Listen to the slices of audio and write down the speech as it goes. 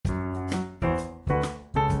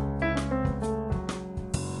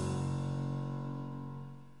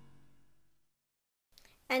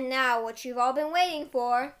And now, what you've all been waiting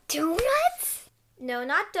for. Donuts? No,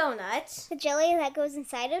 not donuts. The jelly that goes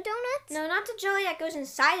inside of donuts? No, not the jelly that goes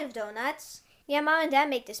inside of donuts. Yeah, Mom and Dad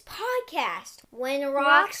make this podcast, When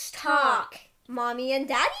Rocks Talk. Mommy and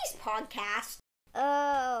Daddy's podcast.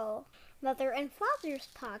 Oh, Mother and Father's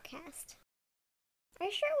podcast. Are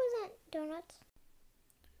you sure it wasn't donuts?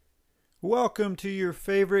 Welcome to your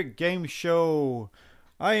favorite game show.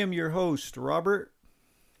 I am your host, Robert.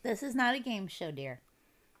 This is not a game show, dear.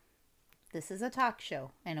 This is a talk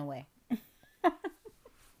show, in a way.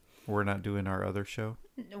 We're not doing our other show?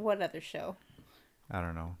 What other show? I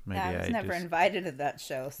don't know. Maybe I was never invited to that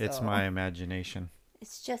show. So. It's my imagination.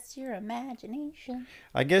 It's just your imagination.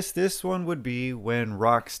 I guess this one would be When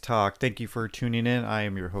Rocks Talk. Thank you for tuning in. I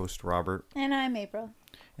am your host, Robert. And I'm April.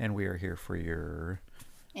 And we are here for your...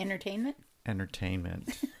 Entertainment?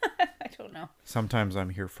 Entertainment. I don't know. Sometimes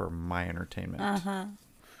I'm here for my entertainment. Uh-huh.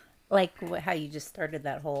 Like how you just started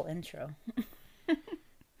that whole intro.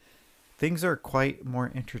 Things are quite more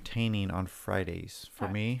entertaining on Fridays for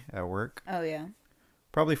me at work. Oh, yeah.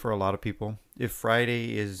 Probably for a lot of people. If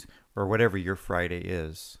Friday is, or whatever your Friday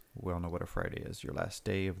is, we all know what a Friday is, your last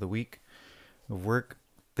day of the week of work,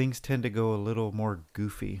 things tend to go a little more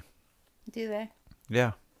goofy. Do they?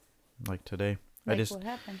 Yeah. Like today. What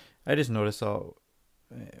happened? I just notice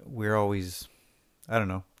we're always, I don't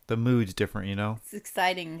know, the mood's different, you know? It's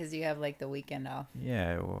exciting because you have like the weekend off.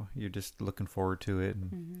 Yeah, well, you're just looking forward to it.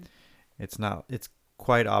 And it's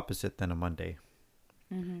quite opposite than a Monday.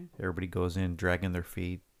 Mm-hmm. Everybody goes in dragging their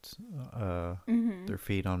feet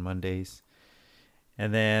on Mondays.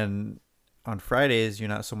 And then on Fridays, you're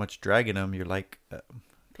not so much dragging them. You're like...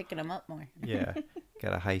 picking them up more. Yeah.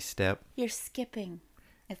 Got a high step. You're skipping.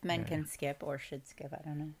 If men can skip or should skip, I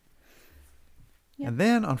don't know. Yep. And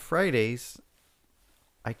then on Fridays,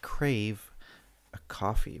 I crave a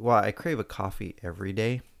coffee. Well, I crave a coffee every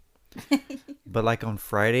day. But like on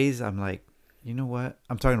Fridays, I'm like, you know what?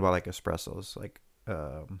 I'm talking about like espressos, like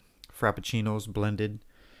frappuccinos, blended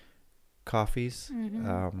coffees.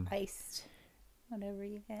 Iced, whatever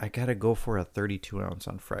you get. I gotta go for a 32 ounce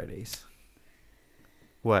on Fridays.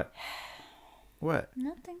 What? What?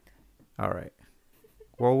 Nothing. All right.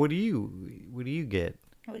 Well, what do you get?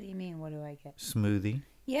 What do you mean? What do I get? Smoothie.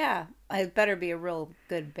 Yeah, it better be a real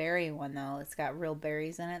good berry one though. It's got real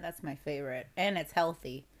berries in it. That's my favorite, and it's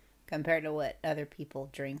healthy compared to what other people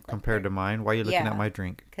drink. Compared to mine? Why are you looking at my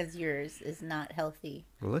drink? Because yours is not healthy.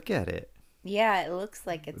 Look at it. Yeah, it looks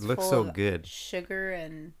like it's looks full so of good. Sugar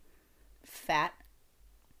and fat.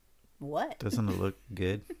 What? Doesn't it look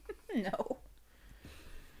good? No.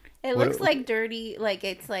 It looks like dirty, like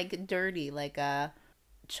it's like dirty, like a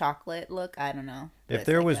chocolate look. I don't know. If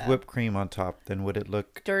there was whipped cream on top, then would it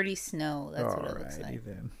look... Dirty snow. That's what it looks like. Alrighty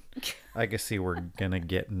then. I can see we're going to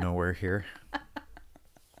get nowhere here.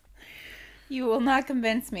 You will not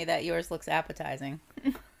convince me that yours looks appetizing.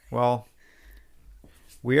 Well,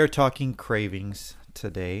 we are talking cravings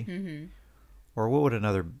today. Mm-hmm. Or what would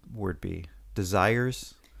another word be?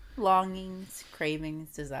 Desires? Longings,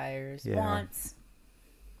 cravings, desires, wants,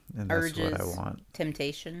 and that's urges, what I want.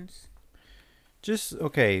 Temptations. Just,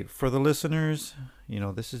 okay, for the listeners, you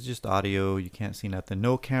know, this is just audio. You can't see nothing.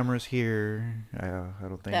 No cameras here. I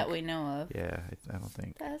don't think. That we know of. Yeah, I don't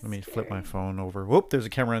think. That's Let me scary. flip my phone over. Whoop, there's a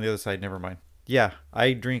camera on the other side. Never mind. Yeah,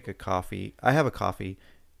 I drink a coffee. I have a coffee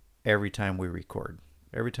every time we record.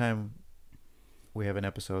 Every time we have an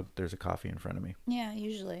episode, there's a coffee in front of me. Yeah,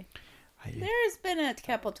 usually. There's been a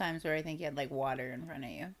couple times where I think you had like water in front of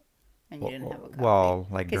you. And you didn't have a coffee. Well,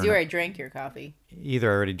 like because you already drank your coffee.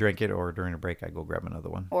 Either I already drank it or during a break I go grab another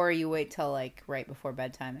one. Or you wait till like right before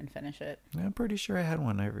bedtime and finish it. I'm pretty sure I had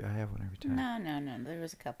one. I have one every time. No. There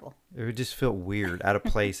was a couple. It would just feel weird, out of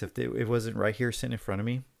place. If it wasn't right here sitting in front of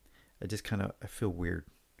me, I feel weird.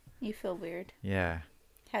 You feel weird? Yeah.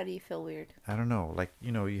 How do you feel weird? I don't know. Like,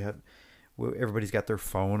 you know, everybody's got their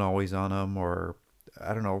phone always on them, or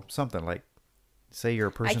I don't know, something like, say you're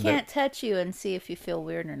a person I can't touch you and see if you feel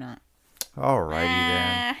weird or not.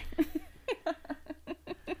 Alrighty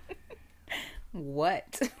then.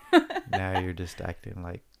 What? Now you're just acting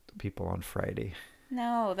like people on Friday.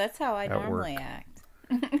 No, that's how I normally work. act.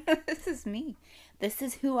 This is me. This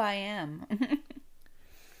is who I am.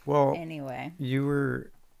 Well, anyway, you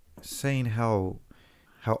were saying how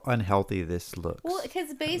unhealthy this looks. Well,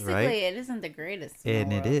 because basically right? It isn't the greatest.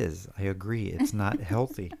 And it is. I agree. It's not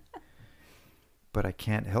healthy. But I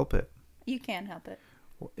can't help it. You can't help it.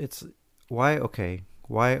 It's why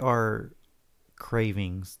are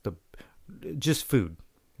cravings just food?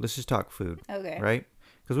 Let's just talk food. Okay. Right?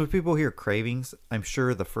 Because when people hear cravings, I'm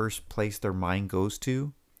sure the first place their mind goes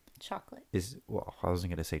to Chocolate. well, I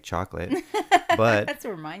wasn't gonna say chocolate, but That's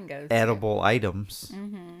where mine goes. edible items,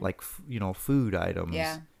 Mm-hmm. like food items.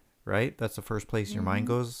 Yeah. Right. That's the first place your mind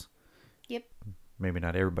goes. Yep. Maybe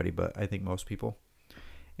not everybody, but I think most people.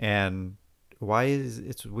 And why is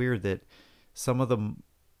it's weird that some of them,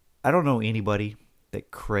 I don't know anybody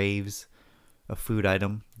that craves a food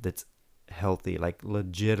item that's healthy, like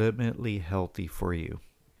legitimately healthy for you.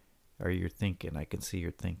 Or you're thinking, I can see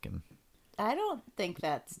you're thinking. I don't think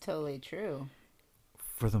that's totally true.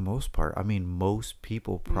 For the most part, I mean, most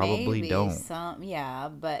people probably Maybe don't. some, yeah,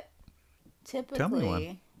 but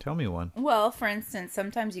typically. Tell me one. Well, for instance,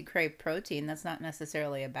 sometimes you crave protein. That's not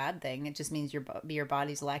necessarily a bad thing. It just means your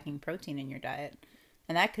body's lacking protein in your diet,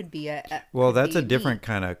 and that could be Well, could that's be a different meat.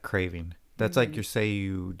 kind of craving. That's like you say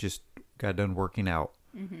you just got done working out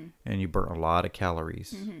and you burnt a lot of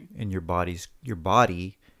calories, and your body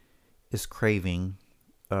is craving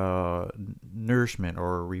nourishment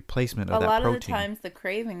or replacement of A that lot protein. of the times, the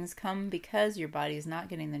cravings come because your body is not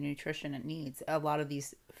getting the nutrition it needs. A lot of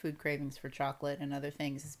these food cravings for chocolate and other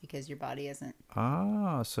things is because your body isn't.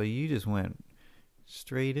 Ah, so you just went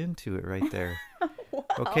straight into it right there. Wow.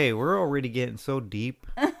 Okay, we're already getting so deep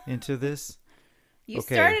into this. You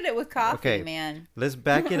Okay. started it with coffee, Okay. man. Let's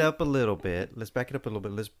back it up a little bit. Let's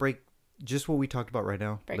break just what we talked about right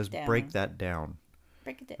now. Break Let's down. break that down.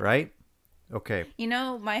 Break it down. Right? Okay. You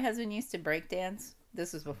know, my husband used to break dance.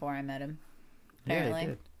 This was before I met him. Apparently. Yeah,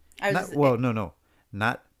 it I did. was No.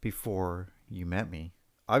 Not before you met me.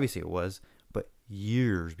 Obviously it was, but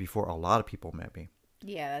years before a lot of people met me.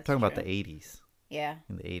 yeah, that's Talking about true. the 80s. Yeah,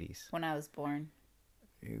 In the 80s. when I was born.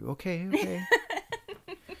 Okay.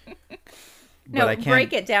 No, But I can't,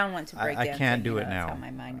 break it down once to break I dancing, can't do you it know, now. That's how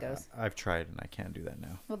my mind goes. I've tried and I can't do that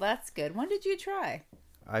now. Well, that's good. When did you try?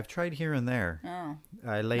 I've tried here and there. Oh,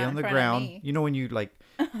 I lay Not on in the front of ground. me. You know when you like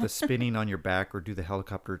the spinning on your back or do the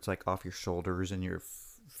helicopter, it's like off your shoulders and your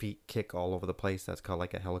feet kick all over the place. That's called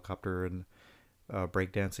like a helicopter and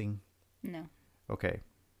breakdancing. no. Okay.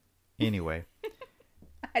 Anyway.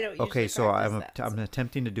 I don't usually Okay, so practice that. I'm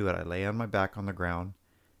attempting to do it. I lay on my back on the ground,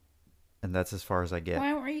 and that's as far as I get.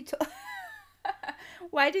 Why weren't you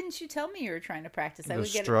Why didn't you tell me you were trying to practice? The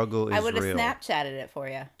struggle is I would have real. Snapchatted it for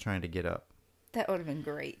you. Trying to get up. That would have been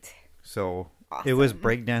great. So it was Awesome.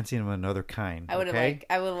 breakdancing of another kind. I would have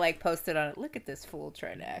okay? posted on it. Look at this fool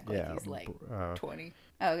trying to act like Yeah, he's like 20.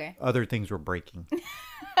 Oh, okay. Other things were breaking.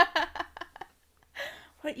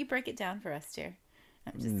 Why don't you break it down for us, dear?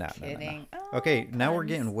 I'm just No. kidding. Oh, Okay, now we're puns.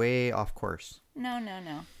 getting way off course. No.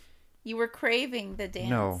 You were craving the dance.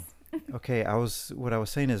 No. Okay, what I was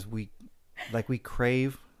saying is we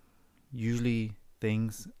crave usually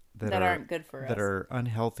things that aren't good for us. that are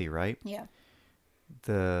unhealthy, right? Yeah.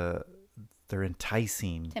 They're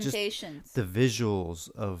enticing. Temptations. Just the visuals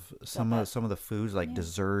of some that. of the foods like Yeah.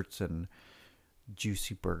 desserts and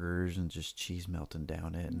juicy burgers and just cheese melting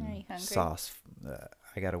down it Are you and hungry? sauce.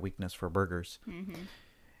 I got a weakness for burgers. Mm-hmm.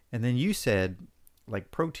 And then you said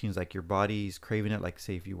like proteins, like your body's craving it. Like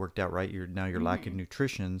say if you worked out right, you're Mm-hmm. lacking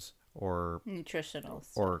nutritions or Nutritionals.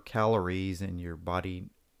 or calories, and your body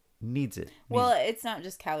needs it. Well, it's not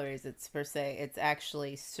just calories. It's per se. It's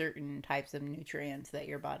actually certain types of nutrients that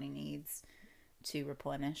your body needs to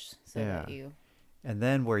replenish. So that Yeah. you. And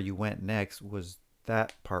then where you went next was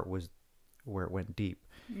where it went deep.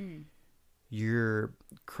 Mm. You're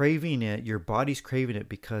craving it. Your body's craving it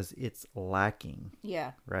because it's lacking,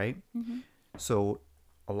 Yeah. right? Mm-hmm. So,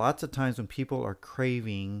 lots of times when people are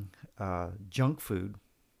craving junk food,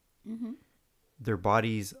 Mm-hmm. their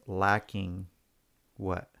body's lacking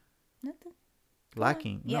what? Nothing.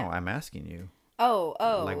 Lacking? Yeah. No, I'm asking you. Oh.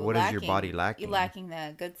 Like, what is your body lacking? You're lacking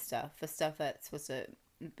the good stuff, the stuff that's supposed to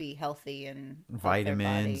be healthy and help their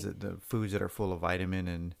Vitamins, body. the foods that are full of vitamin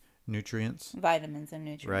and nutrients. Vitamins and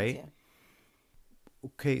nutrients. Right? Yeah.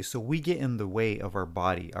 Okay, so we get in the way of our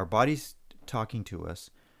body. Our body's talking to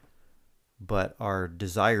us, but our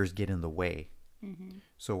desires get in the way. Mm-hmm.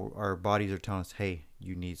 So our bodies are telling us, hey,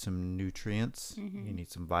 you need some nutrients, Mm-hmm. you need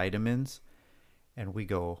some vitamins. And we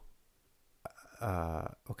go,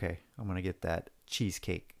 okay, I'm going to get that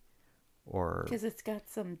cheesecake. Or, Because it's got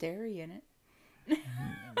some dairy in it.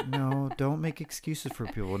 no, don't make excuses for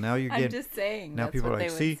people. Now you're I'm getting, just saying. now That's people what are they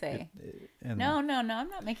like, would see? say. And, No, I'm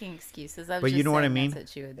not making excuses. I was but just you know what I saying mean?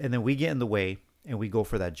 That's what you would. And then we get in the way and we go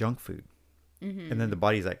for that junk food. Mm-hmm. And then the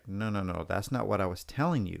body's like, no, that's not what I was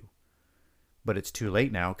telling you. But it's too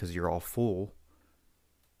late now because you're all full,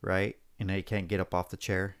 right? And now you can't get up off the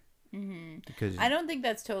chair. Mm-hmm. Because I don't think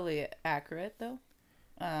that's totally accurate, though.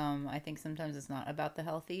 I think sometimes it's not about the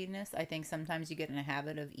healthiness. I think sometimes you get in a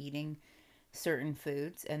habit of eating certain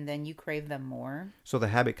foods and then you crave them more. so the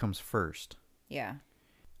habit comes first. Yeah.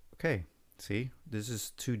 okay, see, this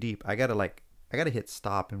is too deep. I gotta hit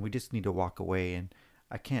stop, and we just need to walk away, and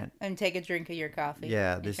I can't. And take a drink of your coffee.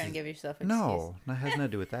 Yeah, You're this trying is to give yourself an no, that has nothing to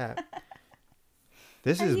do with that.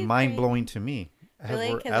 This Are is you mind blowing to me Really?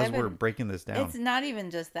 'Cause as I've we're been- breaking this down. It's not even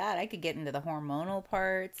just that. I could get into the hormonal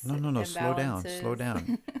parts. No, slow down, imbalances. slow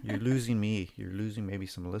down. You're losing me. You're losing maybe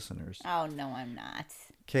some listeners. Oh, no, I'm not.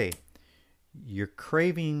 Okay, you're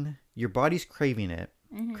craving. Your body's craving it,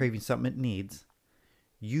 Mm-hmm. craving something it needs.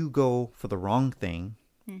 You go for the wrong thing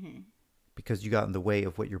Mm-hmm. because you got in the way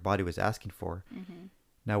of what your body was asking for. Mm-hmm.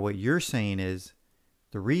 Now, what you're saying is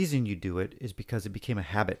the reason you do it is because it became a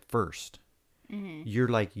habit first. Mm-hmm. You're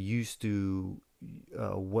like used to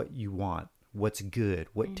what you want, what's good,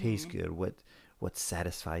 what tastes good, what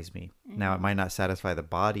satisfies me. Now, it might not satisfy the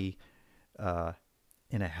body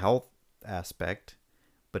in a health aspect,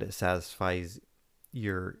 but it satisfies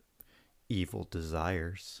your evil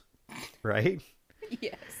desires, right?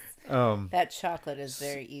 Yes. Um, That chocolate is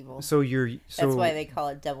very evil. so That's why they call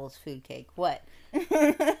it devil's food cake. What?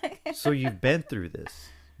 so you've been through this.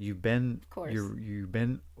 You've been, Of course. you've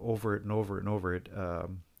been over it and over and over it,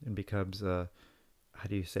 and becomes how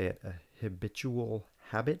do you say it? A habitual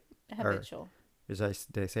habit? Habitual. Did I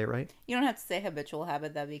say it right? You don't have to say habitual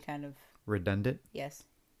habit. That'd be kind of, Redundant? yes.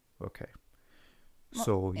 Okay. Well,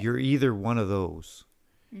 So you're either one of those,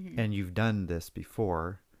 Mm-hmm. and you've done this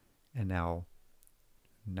before, and now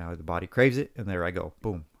the body craves it, and there I go.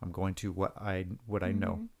 Boom. I'm going to what I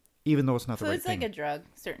know. Even though it's not the right Food's thing. like a drug.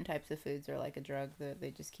 Certain types of foods are like a drug.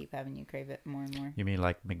 They just keep having you crave it more and more. You mean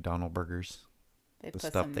like McDonald's burgers? They The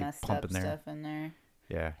put stuff some they messed pump up in there. stuff in there.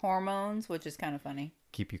 Yeah. Hormones, which is kind of funny.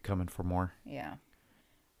 Keep you coming for more. Yeah.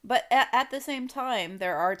 But at the same time,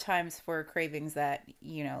 there are times for cravings that,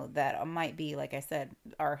 that might be, like I said,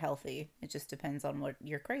 are healthy. It just depends on what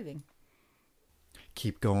you're craving.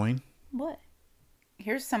 Keep going. What?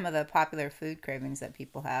 Here's some of the popular food cravings that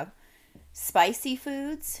people have. Spicy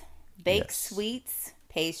foods, baked Yes. sweets,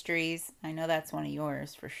 pastries. I know that's one of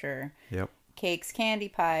yours for sure. Yep. Cakes, candy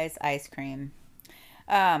pies, ice cream.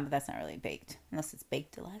 But that's not really baked, unless it's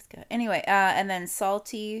baked Alaska. Anyway, and then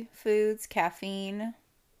salty foods, caffeine,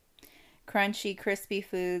 crunchy, crispy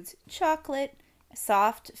foods, chocolate,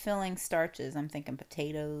 soft, filling starches. I'm thinking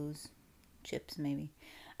potatoes, chips maybe.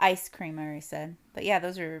 Ice cream, I already said. But yeah,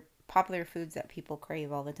 those are popular foods that people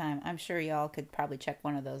crave all the time. I'm sure y'all could probably check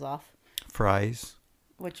one of those off, Fries.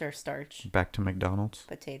 which are starch, Back to McDonald's.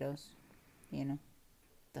 potatoes,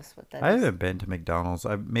 That's what that I is. haven't been to McDonald's.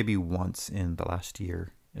 I maybe once in the last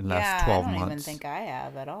year, in the last 12 I don't months. even think I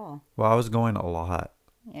have at all. Well, I was going a lot.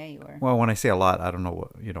 Yeah, you were. Well, when I say a lot, I don't know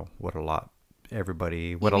what a lot.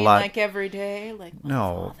 Everybody, what You a mean lot. like every day? Like my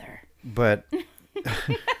No. father. But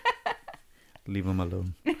leave them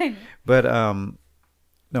alone. But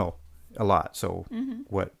no, a lot. So Mm-hmm.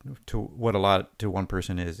 what a lot to one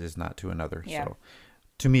person is not to another. Yeah. So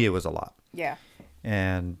to me, it was a lot. Yeah.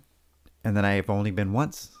 And then I've only been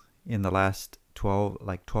once in the last 12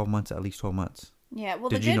 months, at least 12 months. Yeah. Well,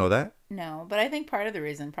 Did you know that? No, but I think part of the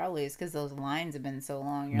reason probably is because those lines have been so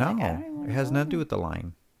long. You're like, I don't even No, wanna it has go. nothing to do with the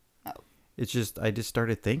line. Oh. It's just I just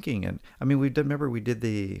started thinking, and I mean remember we did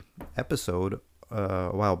the episode a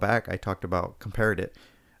while back. I talked about compared it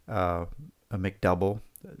a McDouble,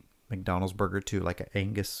 McDonald's burger to like a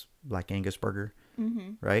Angus burger,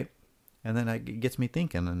 right? And then it gets me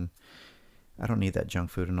thinking, and I don't need that junk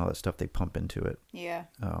food and all that stuff they pump into it. Yeah.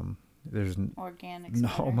 There's Organic.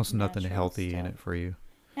 almost nothing healthy in it for you.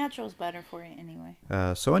 Natural's better for you anyway.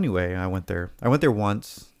 So anyway, I went there. I went there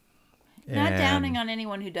once. Not and- downing on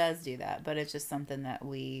anyone who does do that, but it's just something that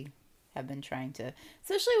we have been trying to,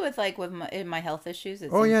 especially with my health issues.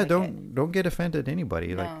 Oh yeah, don't get offended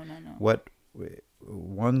anybody. No, Like no. what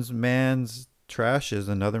one man's trash is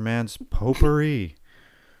another man's potpourri.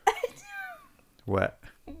 What?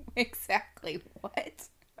 Exactly what?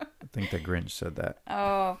 I think the Grinch said that.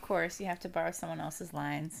 Oh, of course, you have to borrow someone else's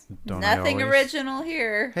lines. Don't I Nothing always? original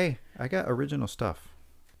here. Hey, I got original stuff.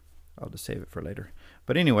 I'll just save it for later.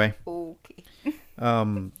 But anyway, Okay.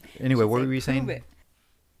 anyway, what were we saying? Prove it.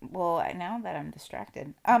 Well, now that I'm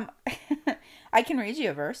distracted, I can read you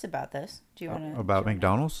a verse about this. Do you want to? About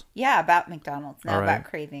McDonald's? Yeah, about McDonald's, not All right. about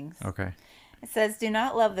cravings. Okay. It says, "Do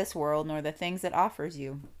not love this world nor the things it offers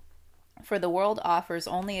you. For the world offers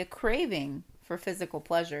only a craving for physical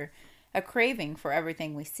pleasure, a craving for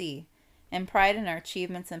everything we see, and pride in our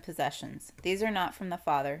achievements and possessions. These are not from the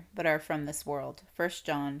Father, but are from this world." 1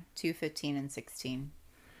 John 2:15 and 16.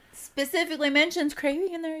 Specifically mentions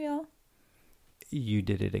craving in there, y'all. You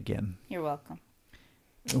did it again. You're welcome.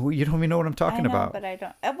 You don't even know what I'm talking I know, about. but I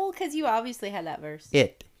don't. Well, because you obviously had that verse.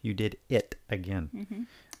 It. You did it again.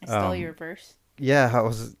 I stole your verse. Yeah, I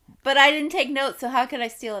was. But I didn't take notes, so how could I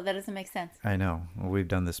steal it? That doesn't make sense. I know. We've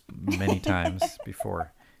done this many times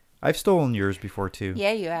before. I've stolen yours before too.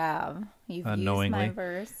 Yeah, you have. You've Unknowingly. used my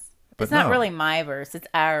verse. But It's not no. really my verse. It's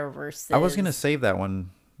our verse. I was gonna save that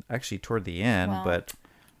one actually toward the end, Well, but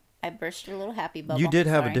I burst your little happy bubble. you did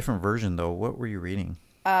have Sorry. a different version though. What were you reading?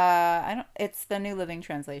 I don't. It's the New Living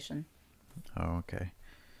Translation. Oh, okay.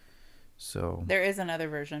 So There is another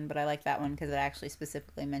version, but I like that one because it actually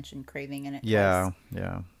specifically mentioned craving in it. yeah, twice.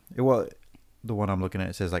 yeah. Well, the one I'm looking at,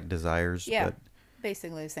 it says like desires. Yeah. But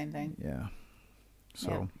Basically the same thing. yeah.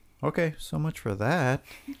 So okay, so much for that.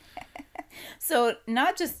 So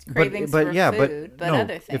not just cravings for food, but no,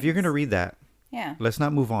 other things. if you're gonna read that, Yeah. let's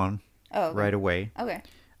not move on Oh. Okay. right away. Okay.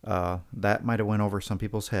 That might have went over some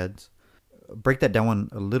people's heads. Break that down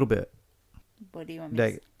a little bit. What do you want me to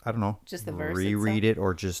Like, I don't know. Just the verse reread it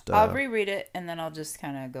or just. I'll reread it and then I'll just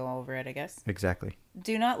kind of go over it, I guess. Exactly.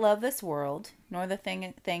 Do not love this world, nor the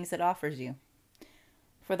things it offers you.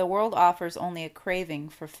 For the world offers only a craving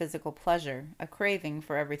for physical pleasure, a craving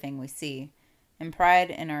for everything we see, and pride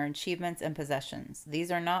in our achievements and possessions.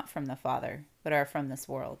 These are not from the Father, but are from this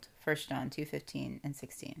world. 1 John 2:15 and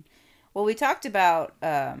 16. Well, we talked about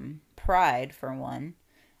pride, for one,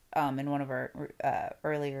 in one of our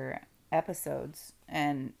earlier episodes,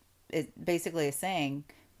 and it basically is saying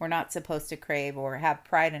we're not supposed to crave or have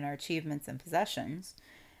pride in our achievements and possessions.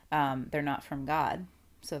 They're not from God.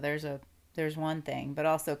 So there's one thing, but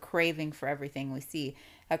also craving for everything we see,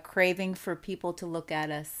 a craving for people to look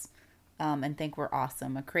at us and think we're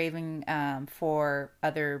awesome, a craving for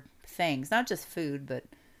other things, not just food, but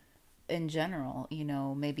in general,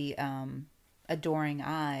 maybe adoring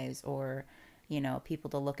eyes, or people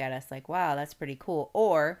to look at us like, wow, that's pretty cool,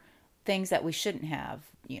 or things that we shouldn't have,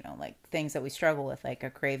 like things that we struggle with, like a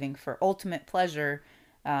craving for ultimate pleasure,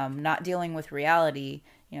 not dealing with reality.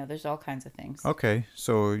 There's all kinds of things. Okay,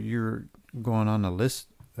 so you're going on a list,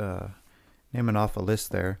 naming off a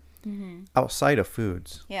list there, outside of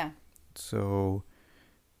foods. Yeah. So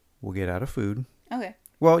we'll get out of food. Okay.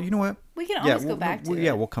 Well, you know what? We can always go back to it.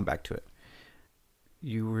 Yeah, we'll come back to it.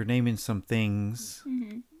 You were naming some things.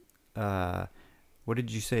 What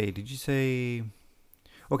did you say? Did you say?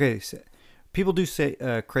 Okay, so people do say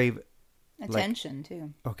crave attention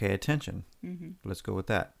too. Okay, attention. Let's go with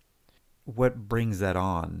that. What brings that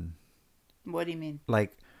on? What do you mean?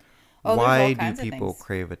 Like, Oh, why do people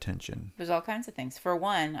crave attention? There's all kinds of things. For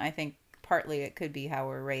one, I think partly it could be how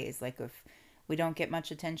we're raised. Like if we don't get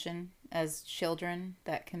much attention as children,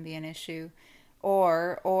 that can be an issue.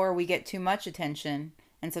 Or we get too much attention,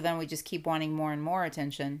 and so then we just keep wanting more and more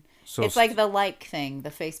attention. So it's like the like thing, the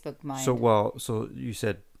Facebook mind. So you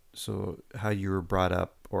said, how you were brought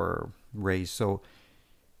up or raised. So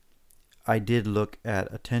I did look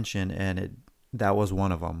at attention, and that was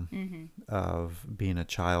one of them, of being a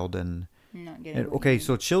child and not getting. Okay,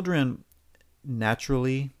 so children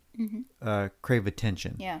naturally crave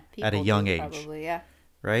attention. Yeah, at a young age, probably, yeah.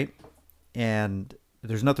 Right, and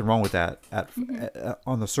there's nothing wrong with that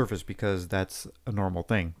on the surface, because that's a normal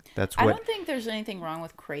thing. That's what I don't think there's anything wrong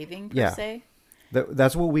with craving per se.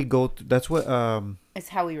 That's what we go through. That's what it's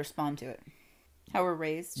how we respond to it, how we're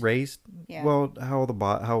raised. Yeah. Well,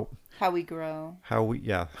 how we grow.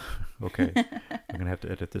 Okay. I'm gonna have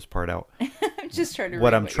to edit this part out. I'm just trying to.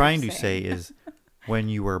 What I'm trying to say is, when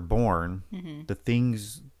you were born, the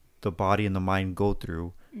things the body and the mind go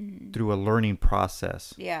through a learning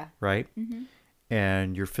process. Yeah. Right.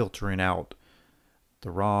 And you're filtering out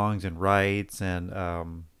the wrongs and rights, and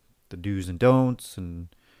the do's and don'ts, and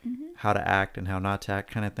how to act and how not to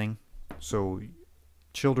act, kind of thing. So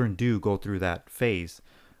children do go through that phase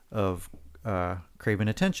of craving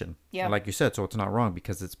attention. Yeah. Like you said, so it's not wrong,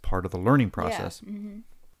 because it's part of the learning process. Yeah.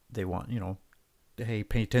 They want, hey,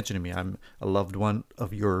 pay attention to me. I'm a loved one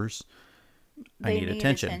of yours. I need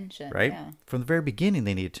attention. Right? Yeah. From the very beginning,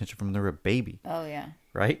 they need attention from they're a baby. Oh, yeah.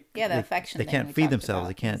 Right? Yeah, the affection. They can't feed themselves.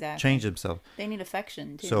 They can't change themselves. They need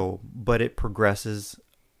affection too. So, but it progresses,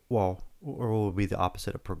 or will be the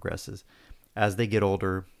opposite of progresses. As they get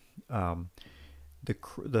older,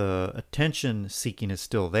 the attention seeking is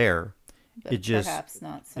still there. But perhaps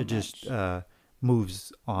not so much. Just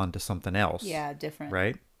moves on to something else. Yeah, different.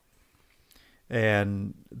 Right?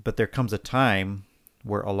 But there comes a time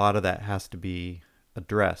where a lot of that has to be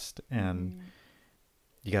addressed, and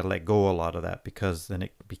you got to let go a lot of that, because then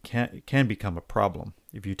it can become a problem.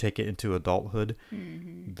 If you take it into adulthood,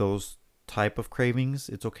 those type of cravings,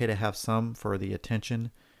 it's okay to have some for the attention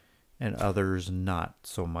and others not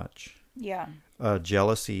so much. Yeah.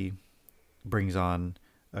 Jealousy brings on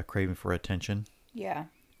a craving for attention. Yeah.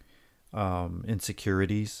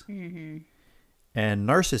 Insecurities. And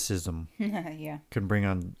narcissism Yeah. can bring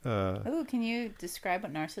on. Ooh, can you describe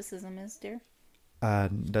what narcissism is, dear?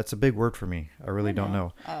 That's a big word for me. I really don't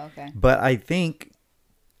know. Oh, okay. But I think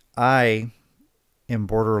I am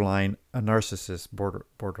borderline a narcissist.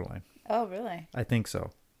 Borderline. Oh, really? I think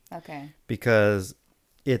so. Okay. Because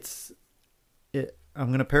I'm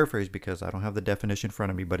going to paraphrase because I don't have the definition in front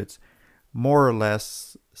of me, but it's more or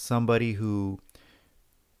less somebody who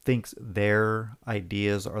thinks their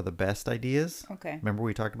ideas are the best ideas. Okay. Remember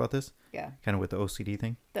we talked about this? Yeah. Kind of with the OCD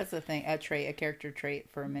thing? That's the thing. A character trait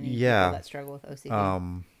for many Yeah. people that struggle with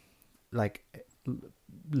OCD. Like,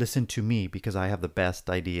 listen to me because I have the best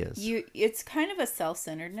ideas. It's kind of a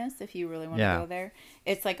self-centeredness if you really want to go there.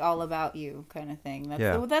 It's like all about you kind of thing.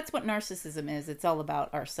 That's what narcissism is. It's all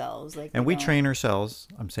about ourselves. Like, and we train ourselves.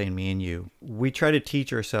 I'm saying me and you. We try to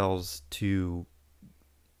teach ourselves to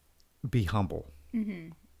be humble.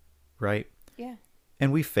 Mm-hmm. Right? Yeah.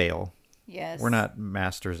 And we fail. Yes. We're not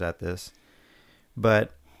masters at this.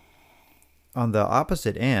 But on the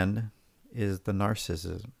opposite end is the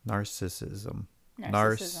narcissism.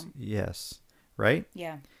 Yes. Right?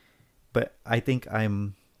 Yeah. But I think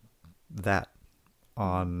I'm that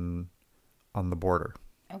on the border.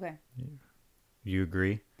 Okay. You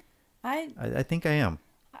agree? I think I am.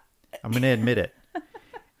 I'm going to admit it.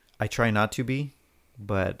 I try not to be,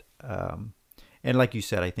 but and like you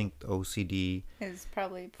said, I think OCD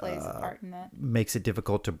probably plays a part in that. Makes it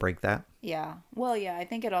difficult to break that. Yeah. Well, yeah, I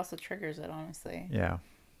think it also triggers it, honestly. Yeah.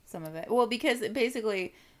 Some of it. Well, because it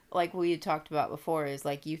basically, like we had talked about before, is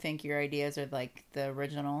like you think your ideas are like the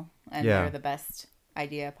original and they're the best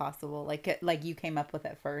idea possible. Like you came up with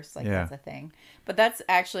it first. Like that's a thing. But that's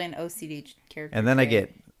actually an OCD character. And then trait. I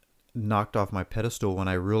get knocked off my pedestal when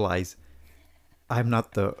I realize I'm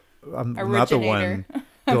not the one.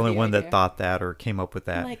 The only one that thought that or came up with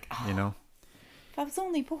that, like, you know? If I was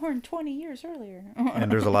only born 20 years earlier.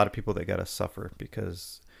 And there's a lot of people that got to suffer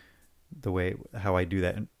because how I do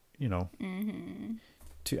that, you know,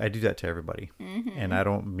 I do that to everybody. And I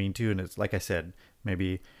don't mean to. And it's like I said,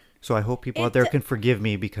 maybe. So I hope people out there can forgive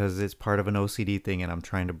me because it's part of an OCD thing and I'm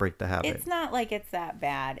trying to break the habit. It's not like it's that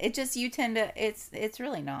bad. It just, you tend to, it's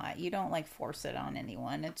really not. You don't like force it on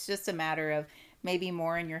anyone. It's just a matter of maybe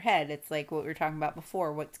more in your head. It's like what we were talking about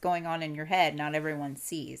before. What's going on in your head, not everyone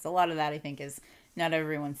sees. A lot of that, I think, is not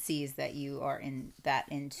everyone sees that you are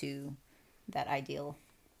into that ideal.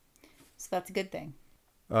 So that's a good thing.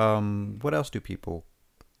 What else do people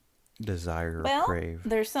desire or crave?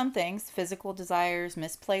 There's some things. Physical desires,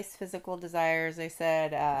 misplaced physical desires. They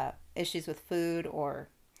said issues with food or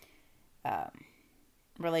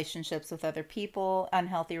relationships with other people,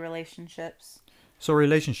 unhealthy relationships. So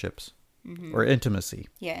relationships. Or intimacy.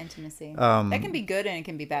 Yeah, intimacy. That can be good and it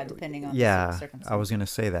can be bad depending on the circumstances. I was going to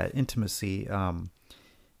say that. Intimacy,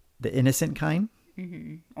 the innocent kind.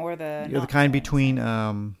 Or the kind between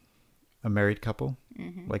a married couple,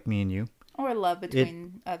 like me and you. Or love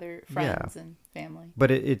between other friends and family.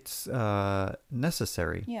 But it's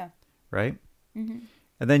necessary. Yeah. Right? And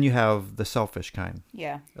then you have the selfish kind.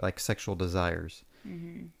 Yeah. Like sexual desires.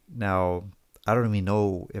 Now, I don't even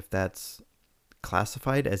know if that's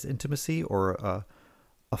classified as intimacy or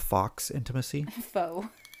a fox intimacy. Faux.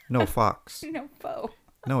 No, fox. No, faux.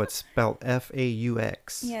 No, it's spelled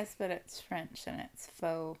F-A-U-X. Yes, but it's French and it's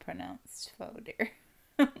faux pronounced faux, dear.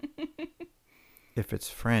 If it's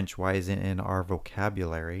French, why isn't it in our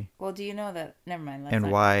vocabulary? Well, do you know that? Never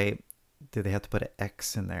mind. Why do they have to put an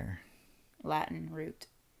X in there? Latin root.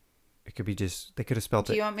 It could be just, they could have spelled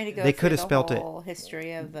it. Do you want me to go they through could have the spelled whole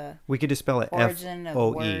history of the we could just spell it origin of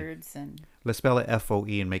F-O-E. words and Let's spell it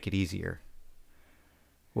F-O-E and make it easier.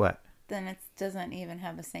 What? Then it doesn't even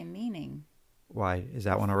have the same meaning. Why? Is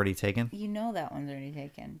that one already taken? You know that one's already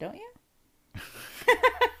taken, don't you? I'm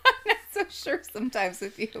not so sure sometimes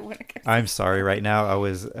if you want to get... I'm sorry. Right now, I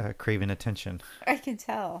was craving attention. I can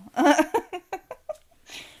tell.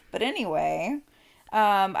 But anyway,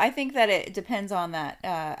 I think that it depends on that.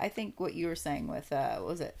 I think what you were saying with, what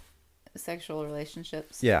was it? Sexual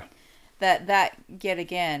relationships? Yeah. That yet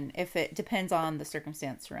again, if it depends on the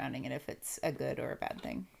circumstance surrounding it, if it's a good or a bad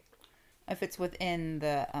thing. If it's within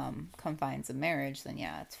the confines of marriage, then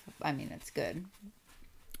yeah, it's good.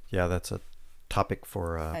 Yeah, that's a topic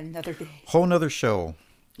for another day. Whole nother show.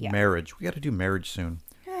 Yeah. Marriage. We got to do marriage soon.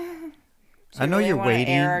 I know you're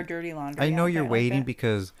waiting. Air our dirty laundry. I know you're waiting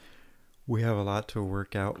because we have a lot to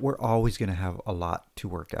work out. We're always going to have a lot to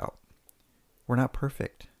work out. We're not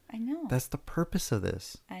perfect. I know. That's the purpose of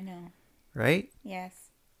this. I know. Right?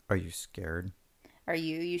 Yes. Are you scared? Are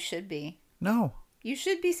you? You should be. No. You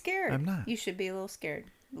should be scared. I'm not. You should be a little scared.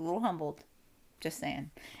 A little humbled. Just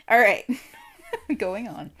saying. All right. Going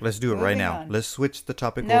on. Let's do it right Moving now. on. Let's switch the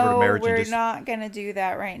topic over No, to marriage we're and just not going to do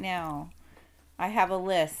that right now. I have a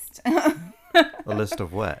list. a list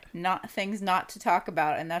of what? Not things not to talk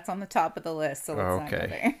about, and that's on the top of the list, so let's not go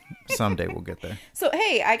there. Someday we'll get there. So,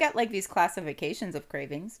 hey, I got like these classifications of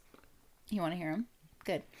cravings. You want to hear them?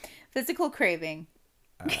 Good. Physical craving,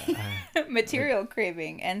 material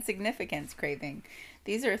craving, and significance craving.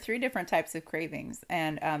 These are 3 different types of cravings,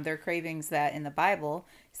 and they're cravings that in the Bible,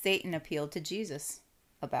 Satan appealed to Jesus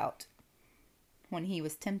about when he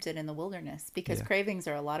was tempted in the wilderness, because cravings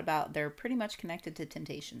are a lot about, they're pretty much connected to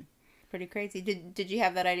temptation. Pretty crazy. Did you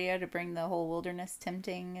have that idea to bring the whole wilderness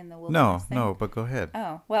tempting in the wilderness thing? No, but go ahead.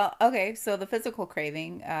 Oh, well, okay. So the physical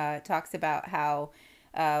craving talks about how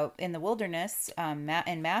in the wilderness,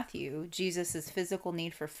 in Matthew, Jesus' physical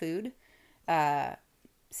need for food,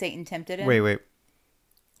 Satan tempted him. Wait.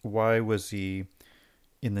 Why was he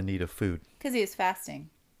in the need of food? Because he was fasting.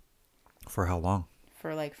 For how long?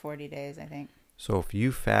 For like 40 days, I think. So if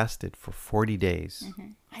you fasted for 40 days,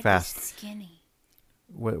 fast. I'd be skinny.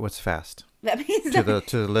 What's fast? That means To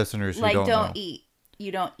the listeners who like don't know. eat.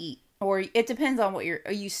 You don't eat. Or it depends on what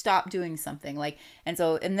you stop doing something. And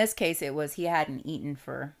so in this case, it was he hadn't eaten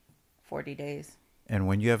for 40 days. And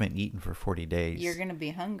when you haven't eaten for 40 days, You're going to be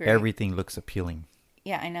hungry. Everything looks appealing.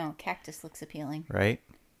 Yeah, I know. Cactus looks appealing. Right?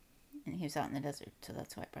 And he was out in the desert, so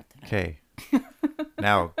that's why I brought that up. Okay.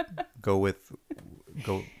 Now, go.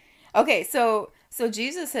 Okay, so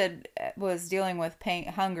Jesus was dealing with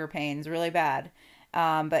hunger pains really bad,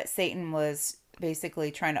 but Satan was basically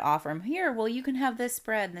trying to offer him, here, well, you can have this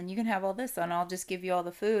bread, and then you can have all this, and I'll just give you all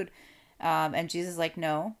the food. And Jesus is like,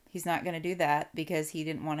 no, he's not going to do that, because he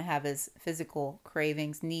didn't want to have his physical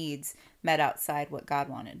cravings, needs met outside what God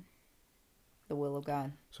wanted, the will of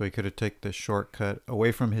God. So he could have taken the shortcut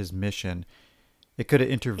away from his mission. It could have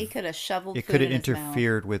He could have shoveled. It food could have in his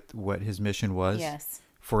interfered with what his mission was. Yes.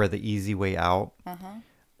 For the easy way out.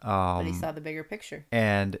 But he saw the bigger picture.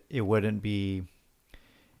 And it would be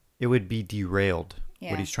derailed.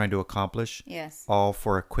 Yeah. What he's trying to accomplish. Yes. All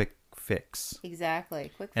for a quick fix.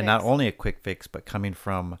 Exactly. Quick fix. And not only a quick fix, but coming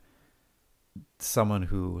from someone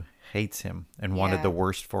who hates him and wanted the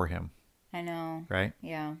worst for him. I know. Right?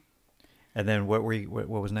 Yeah. And then what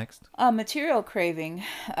was next? Material craving.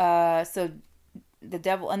 So the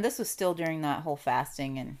devil, and this was still during that whole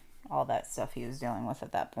fasting and all that stuff he was dealing with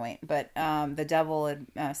at that point. But the devil,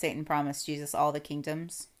 Satan promised Jesus all the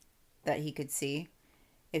kingdoms that he could see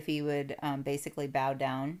if he would basically bow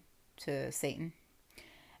down to Satan.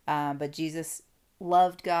 But Jesus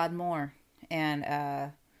loved God more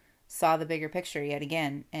and saw the bigger picture yet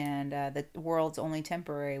again. And the world's only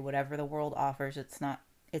temporary. Whatever the world offers,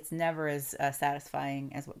 it's never as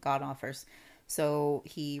satisfying as what God offers. So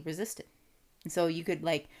he resisted. And so you could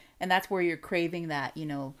and that's where you're craving that,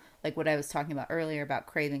 like what I was talking about earlier about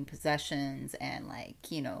craving possessions and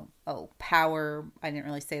power. I didn't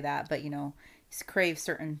really say that, but crave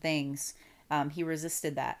certain things. He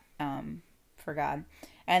resisted that for God.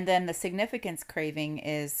 And then the significance craving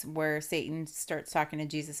is where Satan starts talking to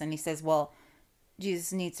Jesus and he says, well,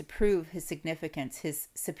 Jesus needs to prove his significance, his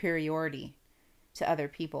superiority to other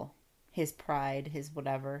people, his pride, his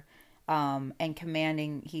whatever. And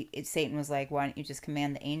commanding, Satan was like, why don't you just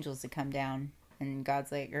command the angels to come down? And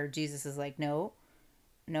Jesus is like, nope,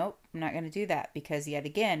 I'm not going to do that, because yet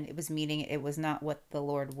again, it was not what the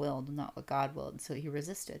Lord willed, not what God willed. So he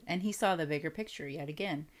resisted, and he saw the bigger picture yet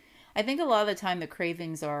again. I think a lot of the time the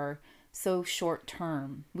cravings are so short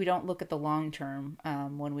term. We don't look at the long term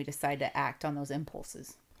when we decide to act on those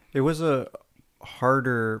impulses. It was a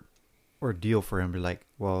harder ordeal for him to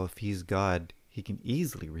well, if he's God, he can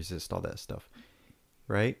easily resist all that stuff,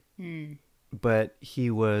 right? But he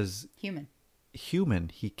was human.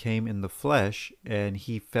 He came in the flesh, and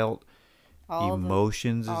he felt all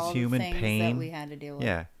emotions as human, pain that we had to deal with.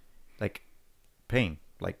 Yeah, pain.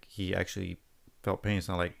 He actually felt pain. It's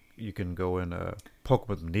not like you can go and poke him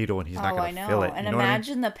with a needle and he's not going to feel it. And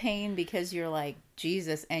imagine the pain, because you're like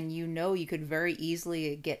Jesus, and you could very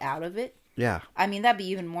easily get out of it. Yeah. I mean, that'd be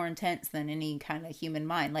even more intense than any kind of human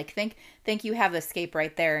mind. Think you have escape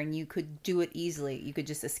right there, and you could do it easily. You could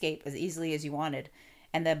just escape as easily as you wanted,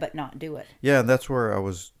 but not do it. Yeah, and that's where I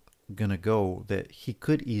was gonna go. That he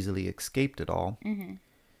could easily escaped it all,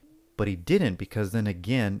 but he didn't, because then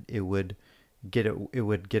again, it would get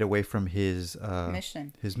away from his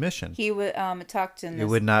mission. His mission. He would talked in. It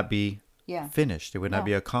would not be finished. It would not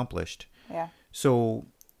be accomplished. Yeah. So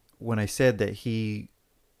when I said that he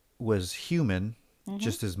was human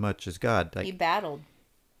just as much as God. He battled.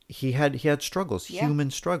 He had struggles,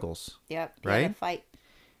 human struggles. Yep. Right? He had to fight.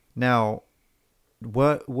 Now,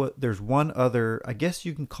 what there's one other, I guess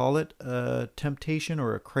you can call it a temptation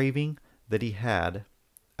or a craving that he had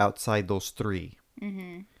outside those three.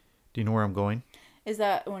 Mm-hmm. Do you know where I'm going? Is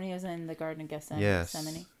that when he was in the Garden of Gethsemane? Yes.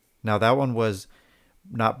 Now that one was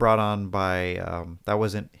not brought on by, that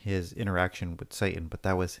wasn't his interaction with Satan, but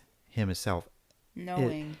that was him himself.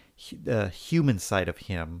 Knowing. The human side of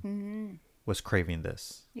him Mm-hmm. was craving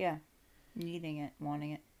this. Yeah. Needing it,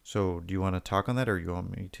 wanting it. So do you want to talk on that, or you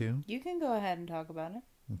want me to? You can go ahead and talk about it.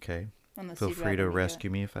 Okay. Unless Feel you'd free rather to me do it. rescue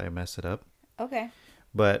me if I mess it up. Okay.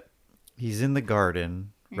 But he's in the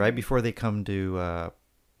garden right Mm-hmm. before they come to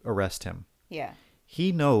arrest him. Yeah.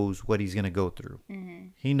 He knows what he's going to go through. Mm-hmm.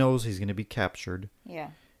 He knows he's going to be captured.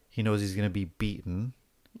 Yeah. He knows he's going to be beaten,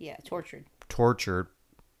 Yeah. Tortured. tortured,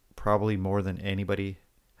 probably more than anybody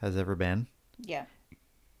has ever been, Yeah.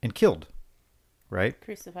 and killed, right?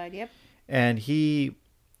 Crucified. Yep. And he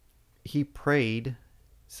prayed,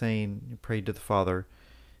 he prayed to the Father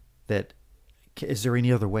that, is there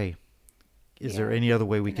any other way? Is there Yeah. any other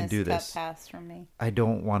way we can This do cup this? pass from me. I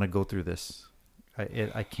don't want to go through this.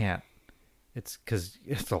 I can't. It's because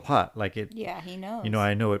it's a lot. Like it. Yeah, he knows. You know,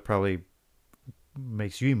 I know it probably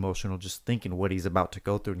makes you emotional just thinking what he's about to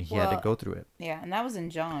go through, and he had to Well, go through it. Yeah, and that was in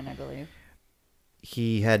John, I believe.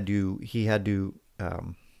 He had to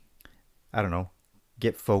I don't know,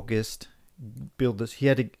 get focused, build this. He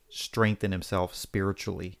had to strengthen himself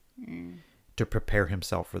spiritually to prepare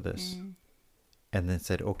himself for this. And then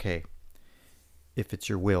said, okay, if it's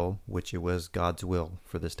your will, which it was God's will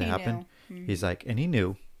for this to happen, he's like, and he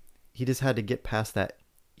knew, he just had to get past that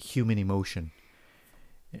human emotion.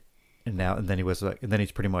 And then he was like, and then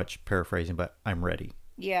he's pretty much paraphrasing, but I'm ready.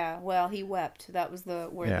 Yeah, well, he wept. That was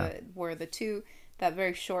Yeah. where the two, that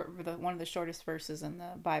very short, one of the shortest verses in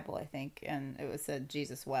the Bible, I think, and it was said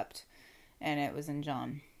Jesus wept, and it was in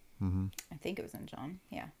John. Mm-hmm. I think it was in John.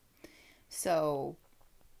 Yeah. So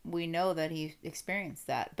we know that he experienced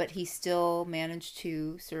that, but he still managed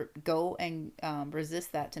to go and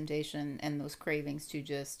resist that temptation and those cravings to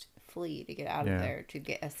just flee, to get out Yeah. of there,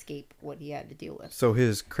 to escape what he had to deal with. So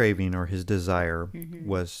his craving or his desire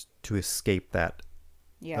was to escape that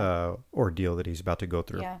Yeah. ordeal that he's about to go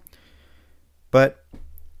through. Yeah. But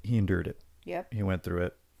he endured it. Yep. He went through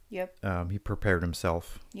it. Yep. He prepared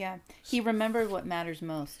himself. Yeah. He remembered what matters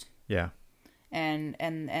most. Yeah.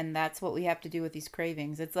 And that's what we have to do with these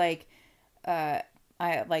cravings. It's like,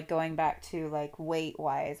 I like going back to like weight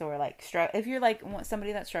wise, or like if you're like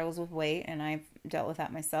somebody that struggles with weight, and I've dealt with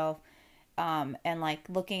that myself, and like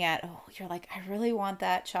looking at, you're like, I really want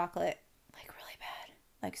that chocolate, like really bad,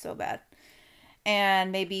 like so bad,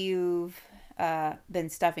 and maybe you've been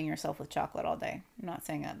stuffing yourself with chocolate all day. I'm not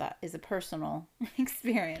saying that is a personal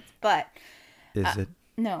experience, but Is it?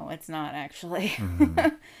 no, it's not actually.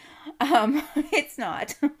 Mm-hmm. It's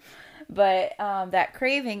not. But that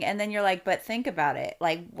craving, and then you're like, but think about it,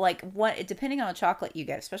 like what, depending on the chocolate you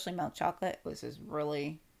get, especially milk chocolate, which is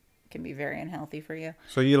really can be very unhealthy for you.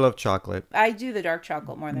 So you love chocolate? I do the dark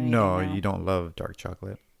chocolate more than anything. No, now. you don't love dark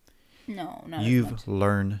chocolate. No, not as much. You've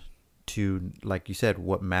learned to, like you said,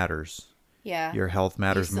 what matters. Yeah. Your health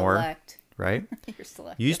matters You more, select. right? You're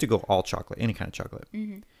selective. You used to go all chocolate, any kind of chocolate.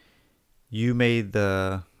 Mm-hmm. You made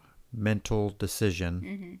the mental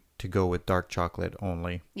decision to go with dark chocolate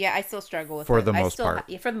only. Yeah, I still struggle with For it. the most part.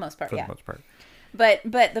 Yeah, for the most part, For yeah. the most part,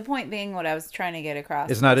 But the point being, what I was trying to get across,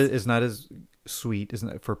 it's not as sweet, isn't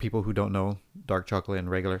it? For people who don't know dark chocolate and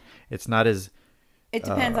regular, it's not as. it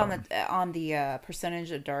depends on the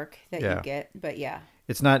percentage of dark that Yeah. you get, but yeah.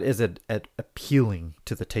 It's not as appealing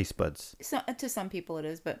to the taste buds. So, to some people it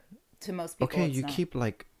is, but to most people Okay, it's you not. keep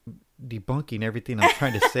like debunking everything I'm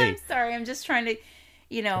trying to say. I'm sorry, I'm just trying to,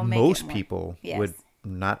 make Most it more. people Yes. would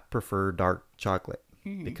not prefer dark chocolate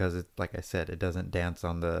because it, like I said, it doesn't dance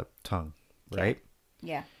on the tongue, right?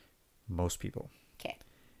 Yeah. Most people. Okay.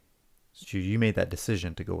 So you made that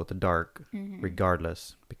decision to go with the dark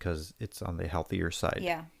regardless because it's on the healthier side.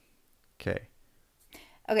 Yeah. Okay.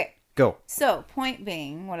 Okay. Go. So, point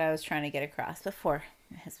being, what I was trying to get across before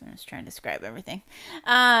my husband was trying to describe everything,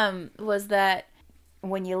 was that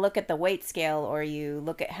when you look at the weight scale, or you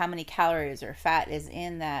look at how many calories or fat is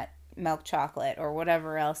in that milk chocolate or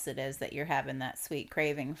whatever else it is that you're having that sweet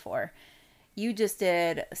craving for, you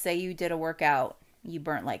did a workout, you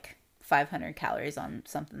burnt like 500 calories on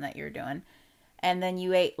something that you're doing, and then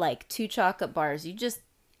you ate like 2 chocolate bars, you just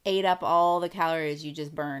ate up all the calories you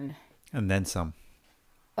just burned. And then some.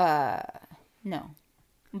 No.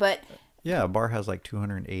 But Yeah, a bar has like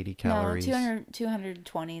 280 calories. no,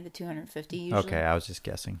 220 to 250 usually. Okay, I was just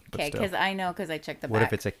guessing. But Okay, still. because I checked the What back.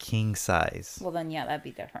 if it's a king size? Well, then, yeah, that'd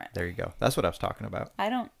be different. There you go. That's what I was talking about. I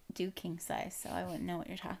don't do king size, so I wouldn't know what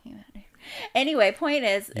you're talking about. Anyway, point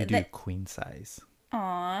is You do queen size.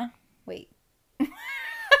 Aw. Wait.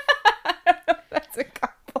 That's a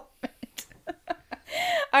compliment.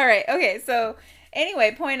 All right. Okay. So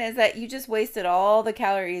anyway, point is that you just wasted all the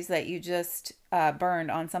calories that you just burned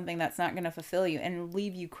on something that's not going to fulfill you and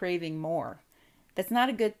leave you craving more. That's not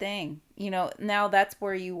a good thing. Now that's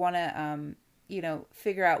where you want to,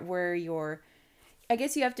 figure out where I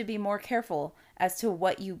guess you have to be more careful as to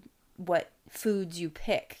what foods you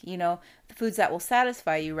pick, the foods that will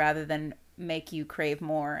satisfy you rather than make you crave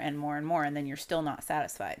more and more and more, and then you're still not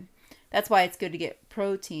satisfied. That's why it's good to get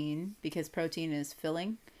protein, because protein is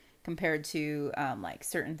filling compared to like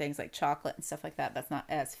certain things like chocolate and stuff like that. That's not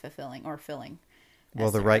as fulfilling or filling. Well,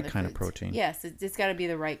 the right kind of protein. Yes, it's got to be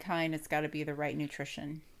the right kind. It's got to be the right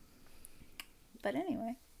nutrition. But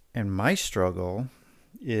anyway. And my struggle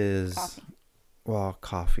is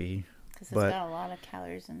coffee. Because it's got a lot of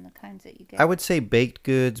calories in the kinds that you get. I would say baked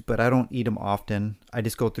goods, but I don't eat them often. I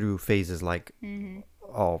just go through phases like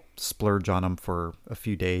I'll splurge on them for a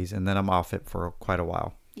few days and then I'm off it for quite a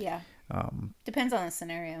while. Yeah. Depends on the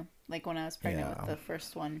scenario. Like when I was pregnant with the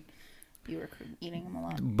first one, you were eating them a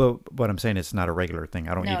lot. But what I'm saying, it's not a regular thing.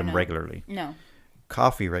 I don't eat them regularly. No.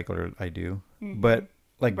 Coffee regular, I do. But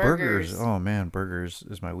like burgers, oh man, burgers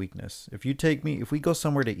is my weakness. If we go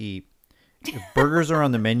somewhere to eat, if burgers are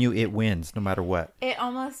on the menu, it wins no matter what. It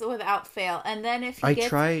almost without fail. And then if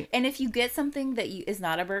you get something that is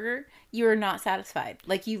not a burger, you're not satisfied.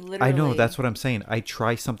 Like you literally. I know, that's what I'm saying. I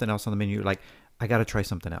try something else on the menu. Like I got to try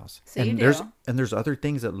something else. So you do. There's other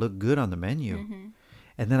things that look good on the menu.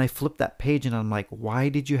 And then I flip that page and I'm like, why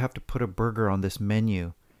did you have to put a burger on this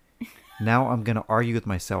menu? Now I'm going to argue with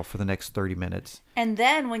myself for the next 30 minutes. And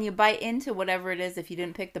then when you bite into whatever it is, if you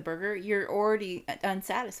didn't pick the burger, you're already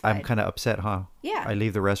unsatisfied. I'm kind of upset, huh? Yeah. I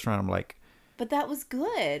leave the restaurant, I'm like... But that was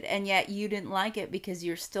good. And yet you didn't like it because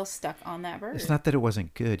you're still stuck on that burger. It's not that it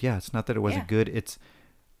wasn't good. Yeah, it's not that it wasn't good. It's,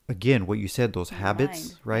 again, what you said, those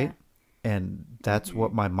habits, right? Yeah. And that's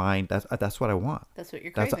what my mind... That's what I want. That's what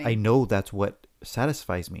you're craving. I know that's what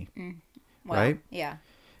satisfies me. Well, right? Yeah.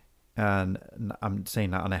 And I'm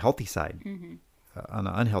saying not on a healthy side. On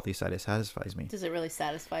the unhealthy side, it satisfies me. Does it really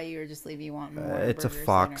satisfy you or just leave you wanting more? It's a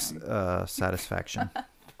fox satisfaction.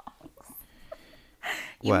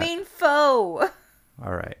 You mean foe.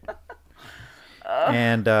 All right.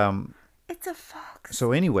 And it's a fox.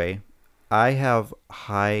 So anyway, I have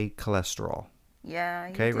high cholesterol. Yeah,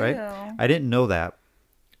 you okay, do. Right? I didn't know that.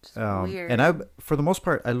 Weird. And for the most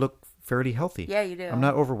part, I look fairly healthy. Yeah, you do. I'm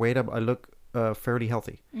not overweight. I look fairly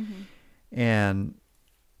healthy.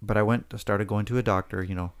 But I started going to a doctor.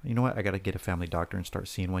 You know what? I got to get a family doctor and start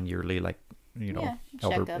seeing one yearly, like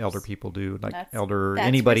elder people do, like that's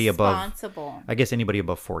anybody above. I guess anybody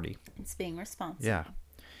above 40. It's being responsible. Yeah,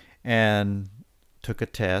 and took a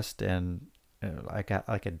test, and I got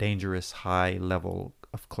like a dangerous high level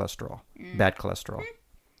of cholesterol, bad cholesterol,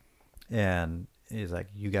 and he's like,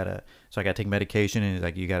 so I gotta take medication, and he's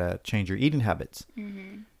like, you gotta change your eating habits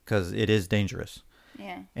because it is dangerous.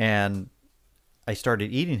 Yeah, and I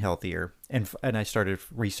started eating healthier, and I started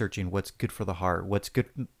researching what's good for the heart, what's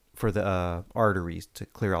good for the arteries to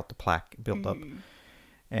clear out the plaque built up.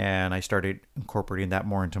 And I started incorporating that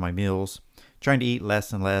more into my meals, trying to eat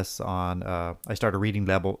less and less on, I started reading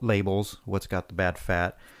labels, what's got the bad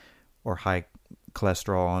fat or high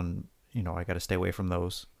cholesterol, and, I got to stay away from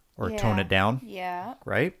those or tone it down. Yeah.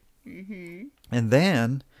 Right? And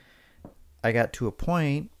then I got to a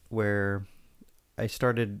point where I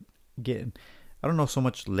started getting, I don't know so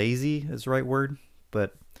much lazy is the right word,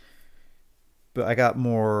 but I got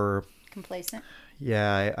more complacent.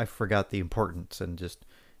 Yeah, I forgot the importance and just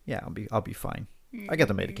I'll be fine. I got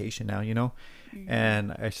the medication now,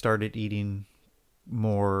 and I started eating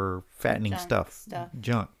more fattening stuff.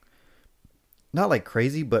 Junk. Not like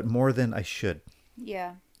crazy, but more than I should.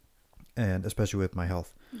 Yeah. And especially with my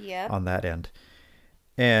health. Yeah. On that end.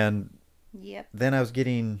 And then I was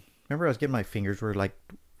getting my fingers were like,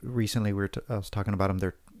 recently I was talking about them,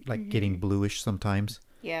 they're like getting bluish sometimes.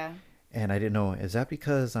 Yeah. And I didn't know, is that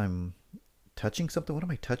because I'm touching something? What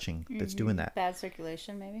am I touching that's doing that? Bad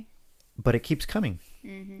circulation, maybe. But it keeps coming.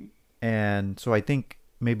 And so I think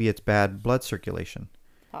maybe it's bad blood circulation.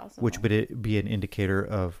 Possible. Which would be an indicator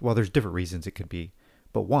of, well, there's different reasons it could be.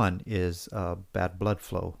 But one is bad blood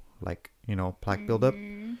flow, like, plaque buildup.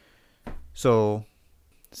 So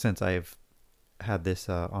since I've had this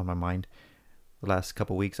on my mind the last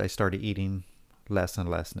couple of weeks, I started eating less and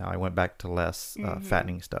less now. I went back to less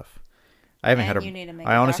fattening stuff. I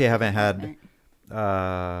honestly haven't had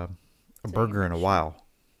a burger in a while.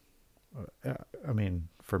 I mean,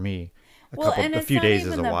 for me. a few days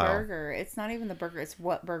is a while. Burger. It's not even the burger. It's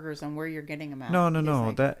what burgers and where you're getting them at. No.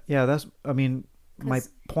 Like, That's. I mean, my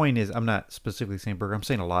point is, I'm not specifically saying burger. I'm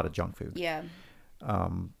saying a lot of junk food. Yeah.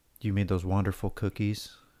 You made those wonderful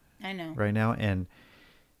cookies. I know. Right now, and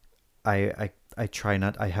I try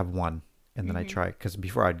not. I have one, and then I try because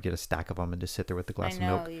before I'd get a stack of them and just sit there with the glass of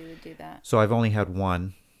milk. I know you would do that. So I've only had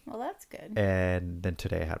one. Well, that's good. And then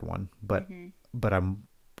today I had one, but I'm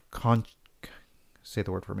say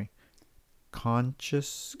the word for me. No,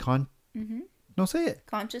 say it.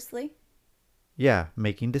 Consciously. Yeah,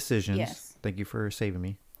 making decisions. Yes. Thank you for saving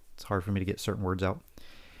me. It's hard for me to get certain words out,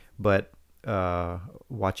 but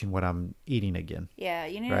watching what I'm eating again. Yeah,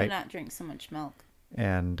 you need to not drink so much milk.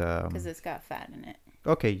 And because it's got fat in it.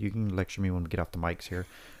 Okay, you can lecture me when we get off the mics here,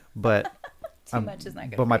 but too much is not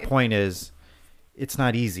good. But my point is, it's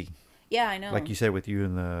not easy. Yeah, I know. Like you said with you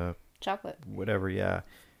and the chocolate, whatever. Yeah,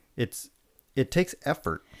 it takes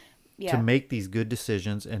effort to make these good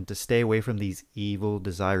decisions and to stay away from these evil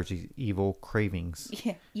desires, these evil cravings.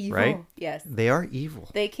 Yeah, evil. Right? Yes, they are evil.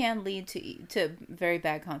 They can lead to very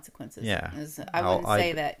bad consequences. Yeah, I wouldn't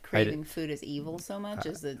say that craving food is evil so much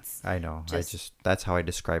as it's. I know. That's how I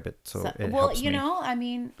describe it. So it well, helps you me. know, I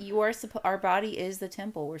mean, our body is the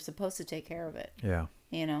temple. We're supposed to take care of it. Yeah.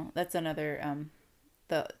 You know, that's another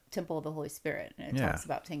the temple of the Holy Spirit, and it talks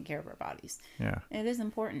about taking care of our bodies. Yeah, and it is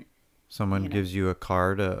important. Someone gives you a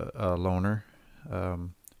card, a loaner. You're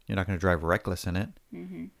not going to drive reckless in it.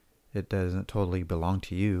 Mm-hmm. It doesn't totally belong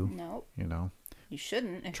to you. No. You know. You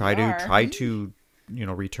shouldn't. Try to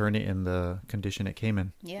return it in the condition it came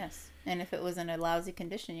in. Yes, and if it was in a lousy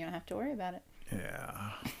condition, you don't have to worry about it.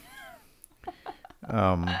 Yeah.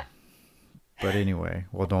 But anyway,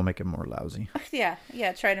 well, don't make it more lousy. Yeah.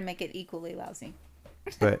 Try to make it equally lousy.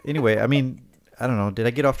 But anyway, I mean, I don't know. Did I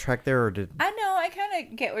get off track there, or did I know? I kind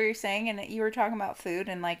of get what you're saying, and you were talking about food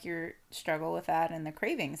and like your struggle with that and the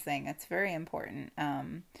cravings thing. It's very important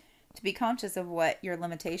to be conscious of what your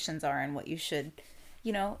limitations are and what you should.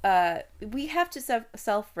 You know, we have to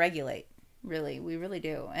self-regulate. Really, we really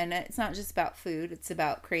do, and it's not just about food. It's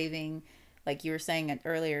about craving, like you were saying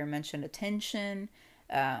earlier. Mentioned attention.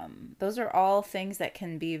 Those are all things that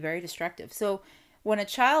can be very destructive. So when a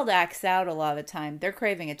child acts out, a lot of the time they're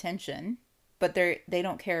craving attention, but they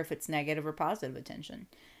don't care if it's negative or positive attention.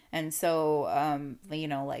 And so, you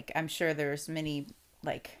know, like I'm sure there's many,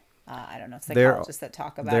 like, I don't know, psychologists that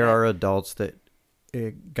talk about there it. are adults that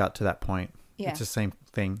it got to that point. Yeah. It's the same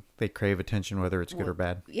thing. They crave attention, whether it's good or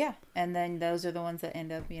bad. Yeah. And then those are the ones that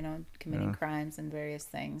end up, you know, committing crimes and various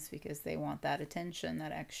things because they want that attention,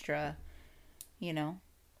 that extra, you know,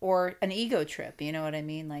 or an ego trip, you know what I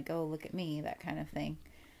mean? Like, oh, look at me, that kind of thing.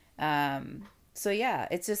 So yeah,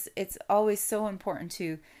 it's always so important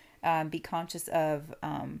to be conscious of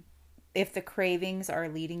if the cravings are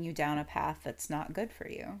leading you down a path that's not good for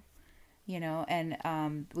you, you know,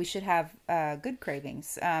 and we should have good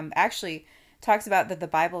cravings. Actually, talks about that the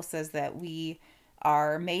Bible says that we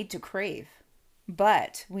are made to crave,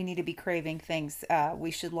 but we need to be craving things.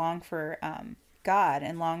 We should long for God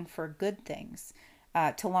and long for good things,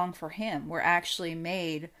 to long for Him. We're actually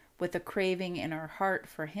made with a craving in our heart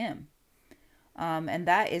for Him. And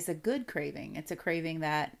that is a good craving. It's a craving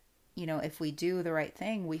that, you know, if we do the right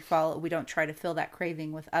thing, we don't try to fill that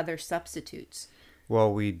craving with other substitutes.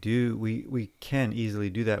 Well, we can easily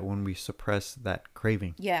do that when we suppress that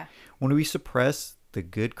craving. Yeah. When we suppress the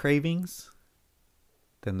good cravings,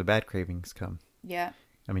 then the bad cravings come. Yeah.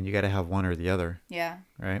 I mean, you got to have one or the other. Yeah.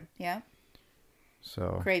 Right? Yeah.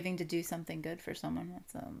 So craving to do something good for someone.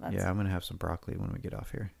 That's yeah, I'm going to have some broccoli when we get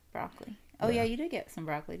off here. Broccoli. Oh, yeah, you did get some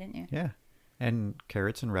broccoli, didn't you? Yeah. And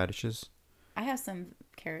carrots and radishes. I have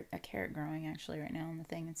a carrot growing actually right now on the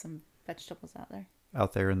thing and some vegetables out there.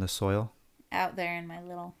 Out there in the soil? Out there in my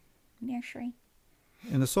little nursery.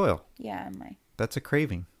 In the soil? Yeah, That's a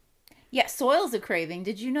craving. Yeah, soil's a craving.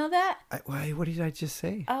 Did you know that? What did I just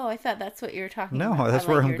say? Oh, I thought that's what you were talking about. No, that's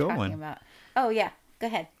where I'm going. Oh, yeah. Go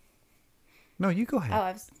ahead. No, you go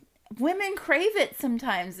ahead. Women crave it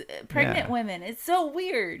sometimes. Pregnant women. It's so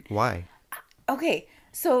weird. Why? Okay,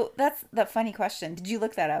 so that's the funny question. Did you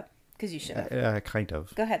look that up? Because you should have. Kind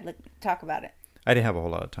of. Go ahead. Talk about it. I didn't have a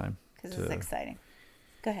whole lot of time. Because it's exciting.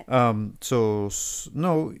 Go ahead.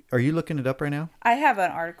 No, are you looking it up right now? I have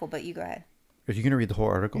an article, but you go ahead. Are you going to read the whole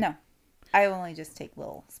article? No. I only just take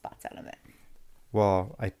little spots out of it.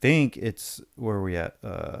 Well, I think it's, where are we at?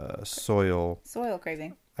 Soil. Soil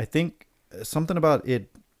craving. I think something about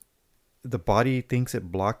it, the body thinks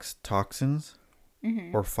it blocks toxins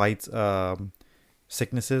or fights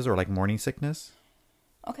sicknesses or like morning sickness.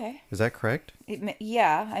 Okay. Is that correct?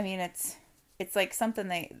 Yeah. I mean, it's like something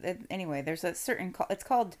anyway, there's a certain, it's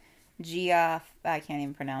called I can't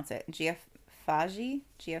even pronounce it. Giafagi?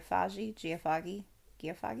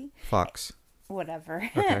 Fox. Whatever.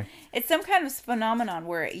 Okay. It's some kind of phenomenon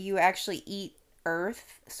where you actually eat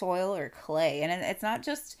earth, soil, or clay, and it's not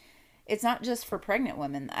just for pregnant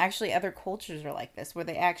women. Actually, other cultures are like this, where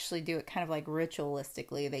they actually do it kind of like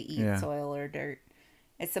ritualistically. They eat soil or dirt.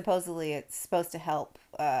 It's supposed to help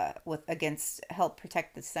help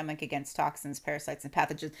protect the stomach against toxins, parasites, and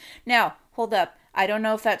pathogens. Now, hold up. I don't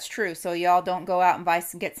know if that's true, so y'all don't go out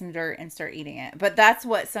and get some dirt and start eating it. But that's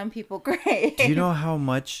what some people crave. Do you know how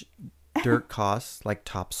much dirt costs, like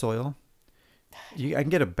topsoil? I can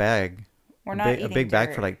get a bag. We're not eating a big bag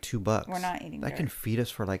dirt. for like $2. We're not eating that dirt. can feed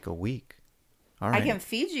us for like a week. All right. I can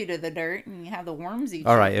feed you to the dirt and you have the worms eat you.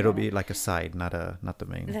 All right, it'll be like a side, not the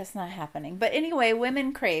main. That's not happening. But anyway,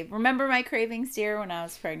 women crave. Remember my cravings, dear, when I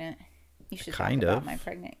was pregnant? You should talk about my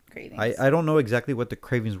pregnant cravings. I don't know exactly what the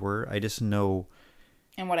cravings were. I just know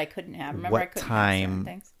and what I couldn't have. Remember, I what couldn't have certain time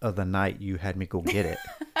things. of the night you had me go get it.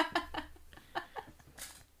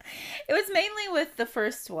 It was mainly with the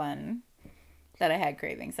first one that I had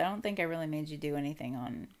cravings. I don't think I really made you do anything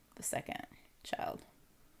on the second child.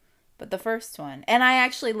 But the first one. And I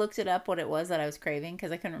actually looked it up what it was that I was craving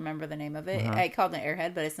because I couldn't remember the name of it. I called it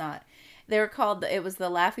Airhead, but it's not. They were called, it was the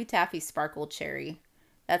Laffy Taffy Sparkle Cherry.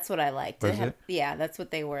 That's what I liked. Was it? Yeah, that's what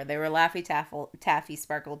they were. They were Laffy Taffy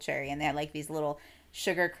Sparkle Cherry. And they had like these little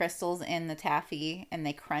sugar crystals in the taffy. And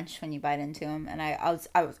they crunch when you bite into them. And I was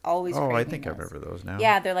always craving I think those. I remember those now.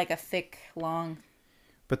 Yeah, they're like a thick, long.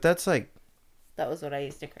 But that's like. That was what I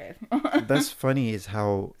used to crave. That's funny is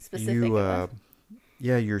how Specific you,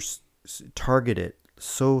 you're targeted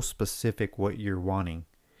so specific what you're wanting.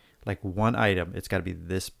 Like one item, it's got to be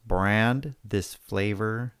this brand, this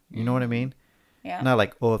flavor. You know what I mean? Yeah. Not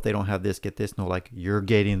like, oh, if they don't have this, get this. No, like you're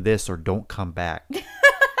getting this or don't come back.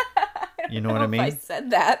 You know what I mean? I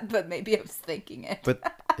said that, but maybe I was thinking it. But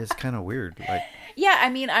it's kind of weird. Like, yeah, I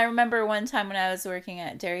mean, I remember one time when I was working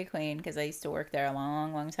at Dairy Queen, because I used to work there a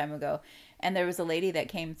long, long time ago, and there was a lady that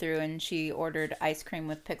came through and she ordered ice cream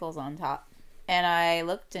with pickles on top. And I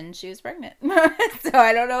looked and she was pregnant. So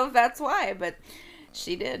I don't know if that's why, but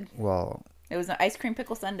she did. well, It was an ice cream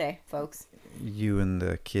pickle sundae, folks. you and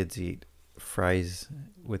the kids eat fries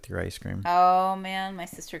with your ice cream. Oh, man, my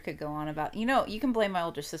sister could go on about... You know, you can blame my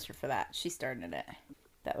older sister for that. She started it.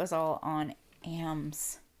 That was all on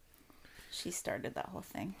AMS. She started that whole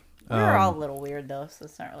thing. We were all a little weird, though, so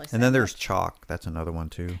it's not really... And then there's chalk. That's another one,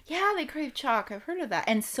 too. Yeah, they crave chalk. I've heard of that.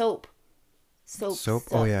 And soap. Soap?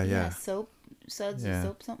 Oh, yeah. Soap. Suds Yeah. or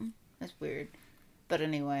soap something. That's weird. But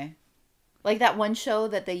anyway. Like that one show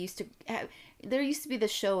that they used to have. There used to be the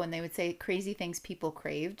show and they would say crazy things people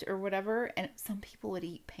craved or whatever. And some people would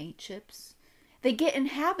eat paint chips. They get in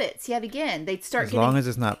habits yet again. They'd start As getting... long as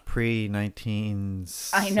it's not pre-1970.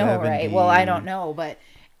 I know, right? Well, I don't know, but...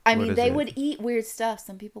 I mean, What is they it? would eat weird stuff.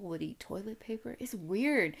 Some people would eat toilet paper. It's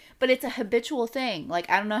weird. But it's a habitual thing. Like,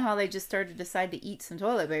 I don't know how they just started to decide to eat some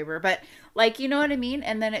toilet paper. But, like, you know what I mean?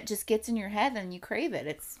 And then it just gets in your head and you crave it.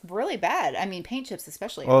 It's really bad. I mean, paint chips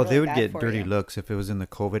especially. Oh, are really they would bad get for dirty you. looks if it was in the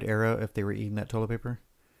COVID era. If they were eating that toilet paper,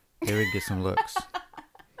 they would get some looks.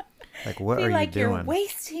 Like, what Be are like, you doing? you're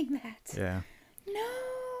wasting that. Yeah. No.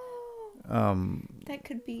 That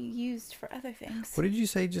could be used for other things. What did you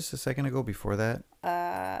say just a second ago before that?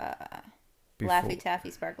 Laffy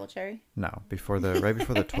Taffy Sparkle Cherry. No, right before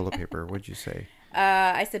the toilet paper. What'd you say?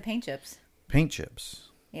 I said paint chips. Paint chips.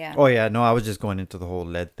 Yeah. Oh yeah, no, I was just going into the whole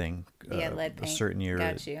lead thing. Yeah, lead paint. A certain year,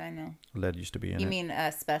 Got you, I know. lead used to be in it. You mean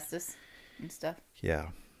asbestos and stuff? Yeah.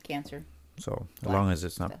 Cancer. So as Black long as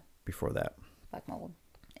it's not stuff. before that. Black mold.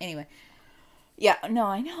 Anyway. Yeah, no,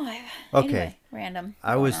 I know. Okay. Anyway, random.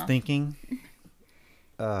 I was thinking.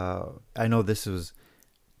 I know this was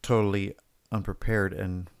totally unprepared,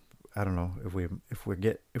 and I don't know if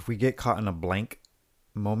we get caught in a blank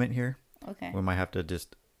moment here, Okay. we might have to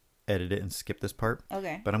just edit it and skip this part.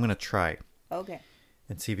 Okay. But I'm gonna try Okay.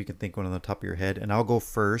 and see if you can think one on the top of your head, and I'll go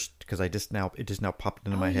first because it just now popped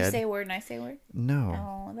into my You head. say a word and I say a word? No.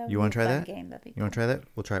 Oh, that would You be want a to try fun that? game. That'd be You want to try that?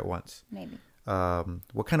 We'll try it once. Maybe.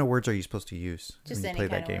 What kind of words are you supposed to use Just when you any play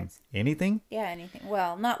kind that of game? words. Anything? Yeah, anything.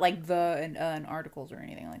 Well, not like the and articles or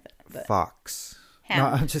anything like that. But Fox. No,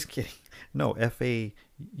 Hound. I'm just kidding. No,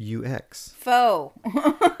 FAUX. Foe.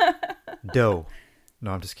 Dough.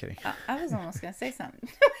 No, I'm just kidding. I was almost going to say something.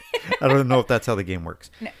 I don't know if that's how the game works.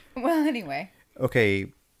 No. Well, anyway. Okay,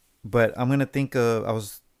 but I'm gonna think of. I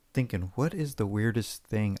was thinking, what is the weirdest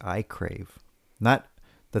thing I crave? Not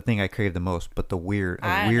the thing I crave the most, but the weird.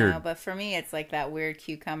 I don't weird. know, but for me, it's like that weird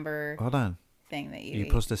cucumber Hold on. thing that you You're eat.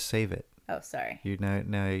 supposed to save it. Oh, sorry. You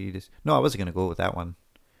now you just. No, I wasn't gonna go with that one.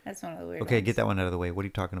 That's one of the weird Okay, ones. get that one out of the way. What are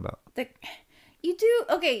you talking about?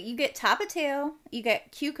 You get tapatio, you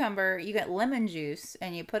get cucumber, you get lemon juice,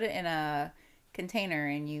 and you put it in a container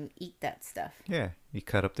and you eat that stuff. Yeah, you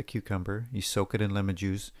cut up the cucumber, you soak it in lemon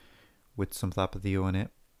juice with some tapatio in it,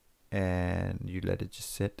 and you let it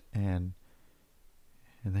just sit, and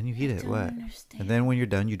then you eat it. What? Understand. And then when you're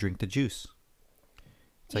done, you drink the juice.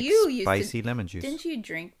 It's like spicy lemon juice. Didn't you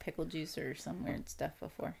drink pickle juice or some weird stuff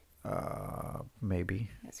before? Maybe.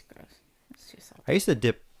 That's gross. That's too salty. I used to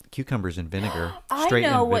dip cucumbers in vinegar. I straight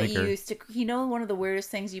know in what vinegar. you used to. You know, one of the weirdest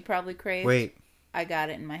things you probably craved. Wait, I got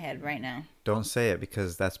it in my head right now. don't say it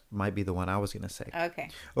because that's might be the one I was gonna say. Okay.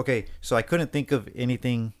 Okay, so I couldn't think of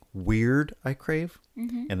anything weird I crave,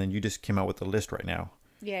 Mm-hmm. and then you just came out with a list right now,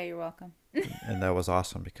 Yeah, you're welcome. and that was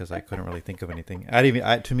awesome because I couldn't really think of anything.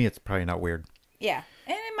 To me, it's probably not weird, Yeah,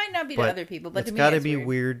 and it might not be to but other people, but it's to me, got to it's be weird.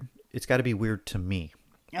 weird. It's got to be weird to me,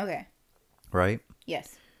 Okay. right?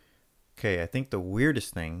 Yes. Okay, I think the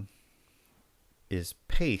weirdest thing is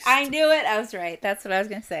paste. I knew it. I was right. That's what I was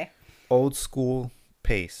gonna say. Old school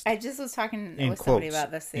paste. I just was talking in with quotes, somebody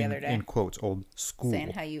about this the other day, In quotes, old school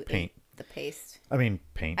saying how you paint. ate the paste. I mean,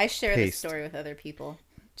 paint. I share paste. this story with other people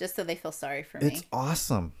just so they feel sorry for me. It's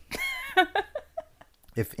awesome.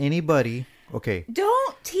 If anybody, okay,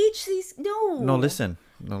 Don't teach these. No, listen.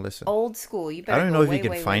 Old school. You I better. don't go know if way, you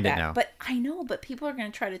can way, way find it back. now. But I know. But people are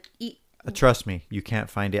gonna try to eat. Trust me, you can't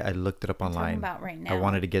find it. I looked it up I'm talking online. about right I now.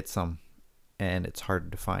 wanted to get some, and it's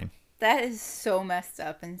hard to find. That is so messed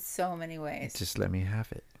up in so many ways. Just let me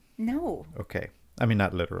have it. No. Okay. I mean,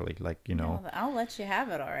 not literally, like, No, I'll let you have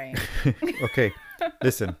it. All right. Okay,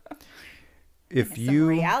 listen. If Some you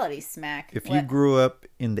reality smack. if you What- grew up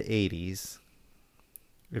in the 80s,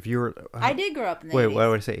 if you were I did grow up in the Wait, 80s. why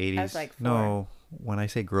would I say 80s? I was like 4. No, when I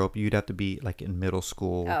say grow up, you'd have to be like in middle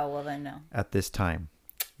school Oh well, then no. at this time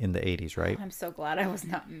in the 80s, right? I'm so glad I was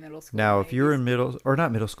not in middle school. Now, in the if you were 80s. in middle or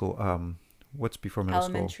not middle school, what's before middle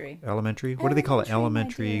Elementary. school? Elementary. What do they call it? Elementary, my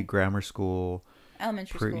Elementary, dear. grammar school,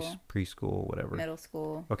 Elementary school, preschool, whatever. middle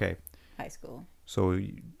school, Okay, high school. so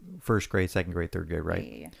first grade, second grade, third grade, right?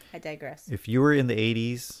 Yeah. I digress. If you were in the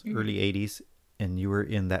 80s, Mm-hmm. early 80s, and you were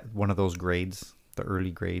in that one of those grades, the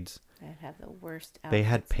early grades, I'd have the worst. they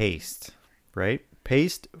had outfits. paste, right?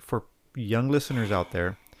 Paste, for young listeners out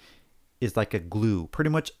there, is like a glue, pretty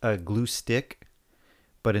much a glue stick,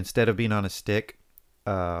 but instead of being on a stick,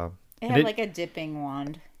 It and had like a dipping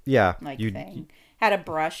wand yeah, like you thing. Had a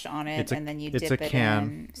brush on it, it's a, and then you it's dip a it can,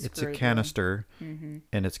 in. it's a screw canister, Mm-hmm.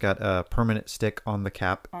 and it's got a permanent stick on the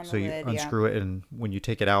cap, On the so you lid, yeah. unscrew it, and when you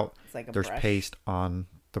take it out, It's like a there's brush. paste on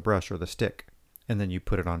the brush or the stick, and then you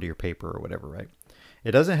put it onto your paper or whatever, right?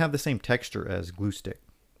 It doesn't have the same texture as glue stick,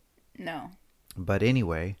 No, but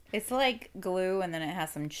anyway, it's like glue, and then it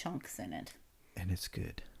has some chunks in it. and it's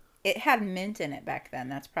good. It had mint in it back then.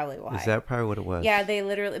 That's probably why. Is that probably what it was? Yeah, they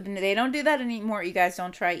don't do that anymore. You guys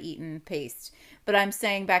don't try eating paste. But I'm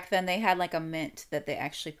saying back then they had like a mint that they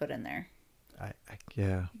actually put in there.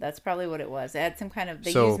 Yeah. That's probably what it was. It had some kind of,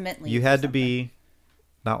 they So use mint leaves. you or had to something. be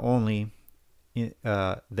not only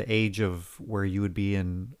the age of where you would be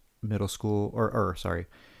in middle school or sorry,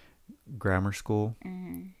 grammar school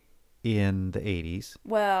Mm-hmm. in the 80s,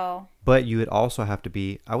 Well, but you would also have to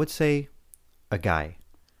be, I would say, a guy.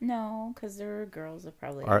 no, because there are girls that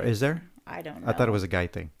probably. Is there? I don't know. I thought it was a guy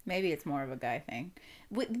thing. Maybe it's more of a guy thing.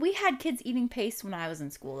 We had kids eating paste when I was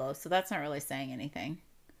in school, though, so that's not really saying anything.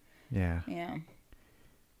 Yeah. Yeah, I'm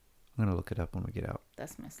gonna look it up when we get out.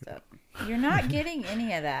 that's messed up. You're not getting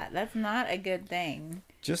any of that. That's not a good thing.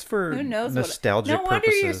 Just for Who knows nostalgic what? No wonder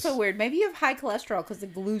purposes. you're so weird. Maybe you have high cholesterol because the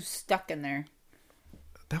glue's stuck in there.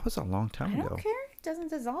 That was a long time I ago. don't care. It doesn't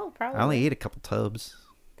dissolve, probably. I only ate a couple tubs.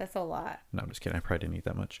 That's a lot. No, I'm just kidding. I probably didn't eat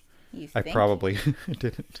that much. You I think? probably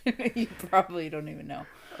didn't. You probably don't even know.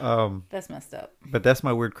 That's messed up. But that's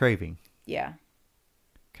my weird craving. Yeah.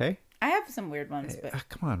 Okay. I have some weird ones, but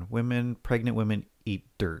Come on, pregnant women eat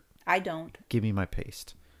dirt. I don't. Give me my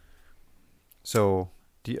paste. So,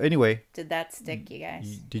 anyway, Did that stick, you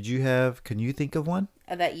guys? did you have? Can you think of one?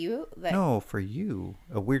 That you? That No, for you,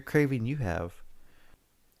 a weird craving you have.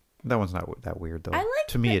 That one's not that weird though. I like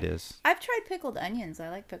to me, it is. I've tried pickled onions. I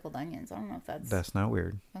like pickled onions. I don't know if that's That's not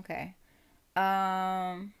weird. okay.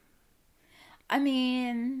 I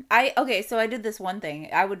mean, so I did this one thing.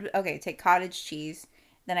 I would take cottage cheese,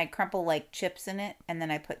 then I crumple like chips in it, and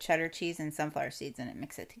then I put cheddar cheese and sunflower seeds in it,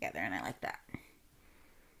 mix it together, and I like that.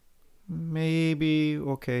 Maybe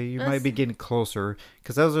okay. You might be getting closer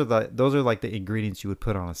because those are like the ingredients you would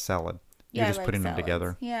put on a salad. You're Yeah, just I like putting them salads.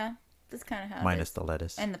 together, Yeah, that's kind of how minus it is. the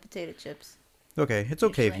lettuce. And the potato chips. Okay, it's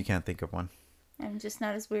okay if usually. you can't think of one. I'm just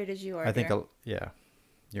not as weird as you are. I think, dear. yeah,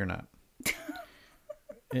 you're not.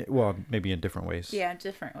 Well, maybe in different ways. Yeah,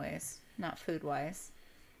 different ways, not food wise.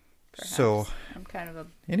 So, I'm kind of a.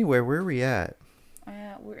 Anyway, where are we at?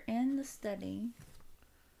 We're in the study.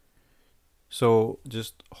 So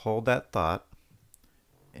just hold that thought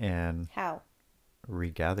and How?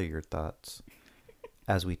 regather your thoughts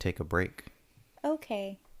as we take a break.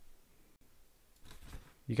 Okay.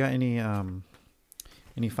 You got any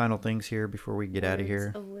final things here before we get out of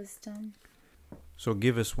here? Words of wisdom. So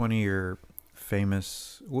give us one of your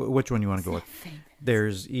famous. Which one you want to go with? Famous.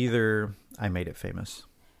 There's either I made it famous,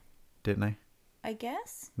 didn't I? I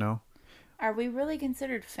guess. No. Are we really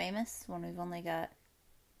considered famous when we've only got?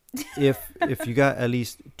 If you got at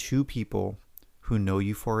least 2 people who know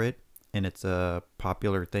you for it, and it's a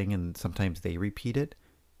popular thing, and sometimes they repeat it,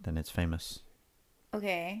 then it's famous.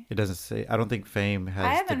 Okay. It doesn't say. I don't think fame has.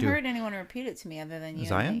 I haven't to do. heard anyone repeat it to me other than you.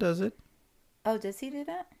 Zion does it. Oh, does he do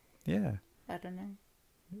that? Yeah. I don't know.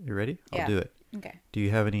 You ready? Yeah. I'll do it. Okay. Do you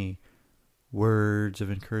have any words of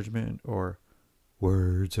encouragement or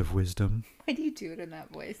words of wisdom? Why do you do it in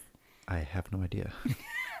that voice? I have no idea.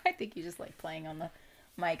 I think you just like playing on the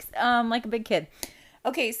mics, like a big kid.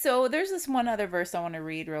 Okay, so there's this one other verse I want to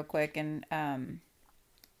read real quick, and and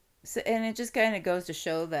it just kind of goes to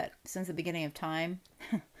show that since the beginning of time,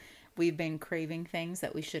 we've been craving things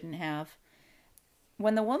that we shouldn't have.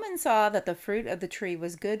 When the woman saw that the fruit of the tree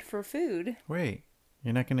was good for food. Wait,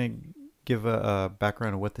 you're not gonna give a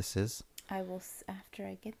background of what this is? I will after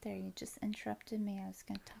I get there. You just interrupted me. I was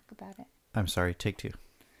going to talk about it. I'm sorry. Take 2.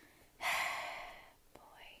 Boy.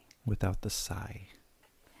 Without the sigh.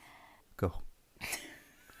 Go.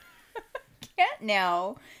 Can't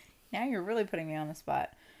now. Now you're really putting me on the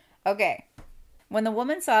spot. Okay. When the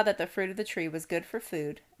woman saw that the fruit of the tree was good for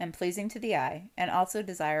food and pleasing to the eye and also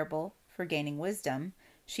desirable for gaining wisdom,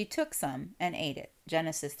 she took some and ate it.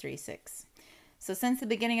 Genesis 3:6. So since the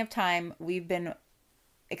beginning of time, we've been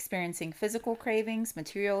experiencing physical cravings,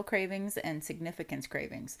 material cravings, and significance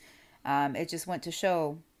cravings. It just went to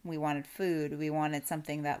show we wanted food. We wanted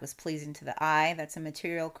something that was pleasing to the eye. That's a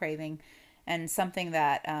material craving. And something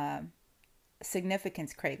that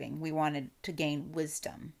significance craving. We wanted to gain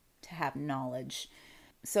wisdom, to have knowledge.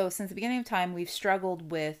 So since the beginning of time, we've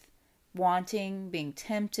struggled with wanting, being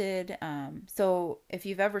tempted. So if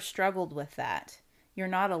you've ever struggled with that, you're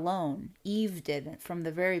not alone. Eve did it from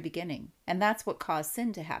the very beginning. And that's what caused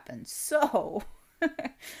sin to happen. So,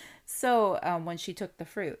 when she took the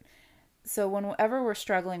fruit. So whenever we're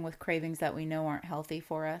struggling with cravings that we know aren't healthy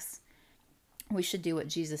for us, we should do what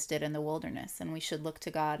Jesus did in the wilderness. And we should look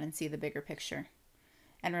to God and see the bigger picture.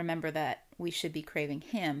 And remember that we should be craving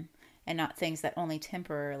Him and not things that only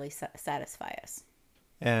temporarily satisfy us.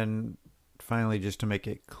 And finally, just to make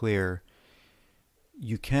it clear,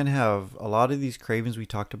 you can have a lot of these cravings we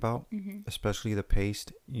talked about, especially the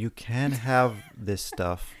paste. You can have this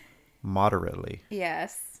stuff moderately.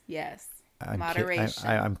 Yes. I'm Moderation.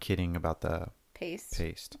 I'm kidding about the paste.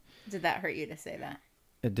 Did that hurt you to say that?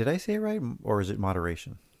 Did I say it right, or is it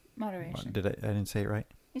moderation? Moderation. I didn't say it right?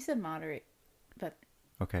 You said moderate, but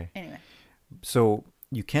okay. Anyway. So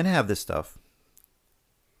you can have this stuff,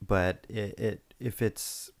 but if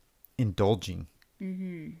it's indulging,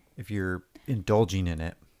 if you're indulging in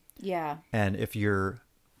it, yeah, and if you're,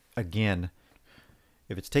 again,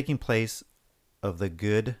 if it's taking place of the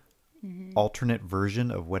good alternate version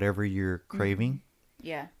of whatever you're craving,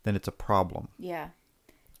 yeah, then it's a problem. Yeah.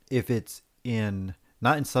 If it's in,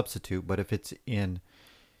 not in substitute, but if it's in,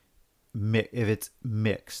 if it's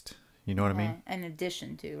mixed, you know what I mean? In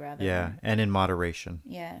addition to, rather. Yeah, than, and in moderation.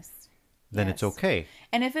 yes. Then it's okay.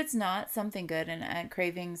 And if it's not something good, and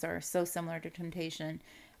cravings are so similar to temptation,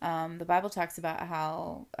 the Bible talks about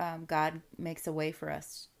how God makes a way for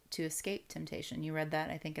us to escape temptation. You read that,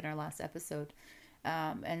 I think, in our last episode.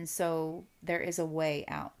 And so there is a way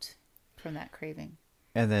out from that craving.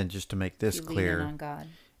 And then just to make this clear, lean in on God.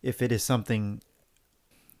 If it is something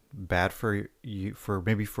bad for you, for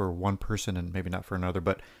maybe for one person and maybe not for another,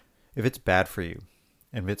 but if it's bad for you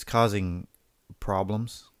and if it's causing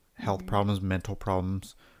problems, health problems, mental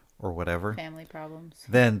problems, or whatever, family problems,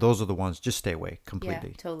 then those are the ones. Just stay away completely.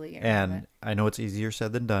 Yeah, totally. And I know it's easier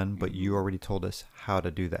said than done, but you already told us how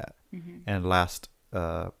to do that. And last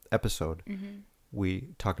episode, we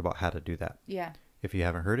talked about how to do that. Yeah. If you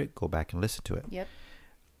haven't heard it, go back and listen to it. Yep.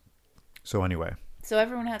 So anyway. So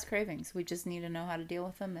everyone has cravings. We just need to know how to deal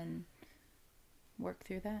with them and work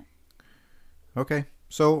through that. Okay.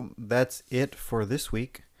 So that's it for this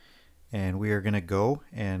week. And we are going to go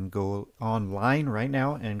online right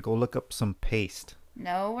now and go look up some paste.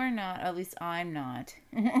 No, we're not. At least I'm not.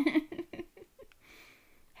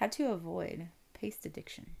 How to avoid paste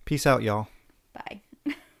addiction. Peace out, y'all. Bye.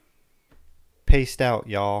 Toothpaste out,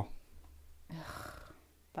 y'all.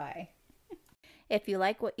 Bye. If you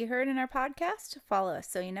like what you heard in our podcast, follow us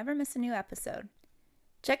so you never miss a new episode.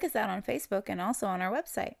 Check us out on Facebook and also on our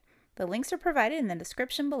website. The links are provided in the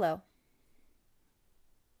description below.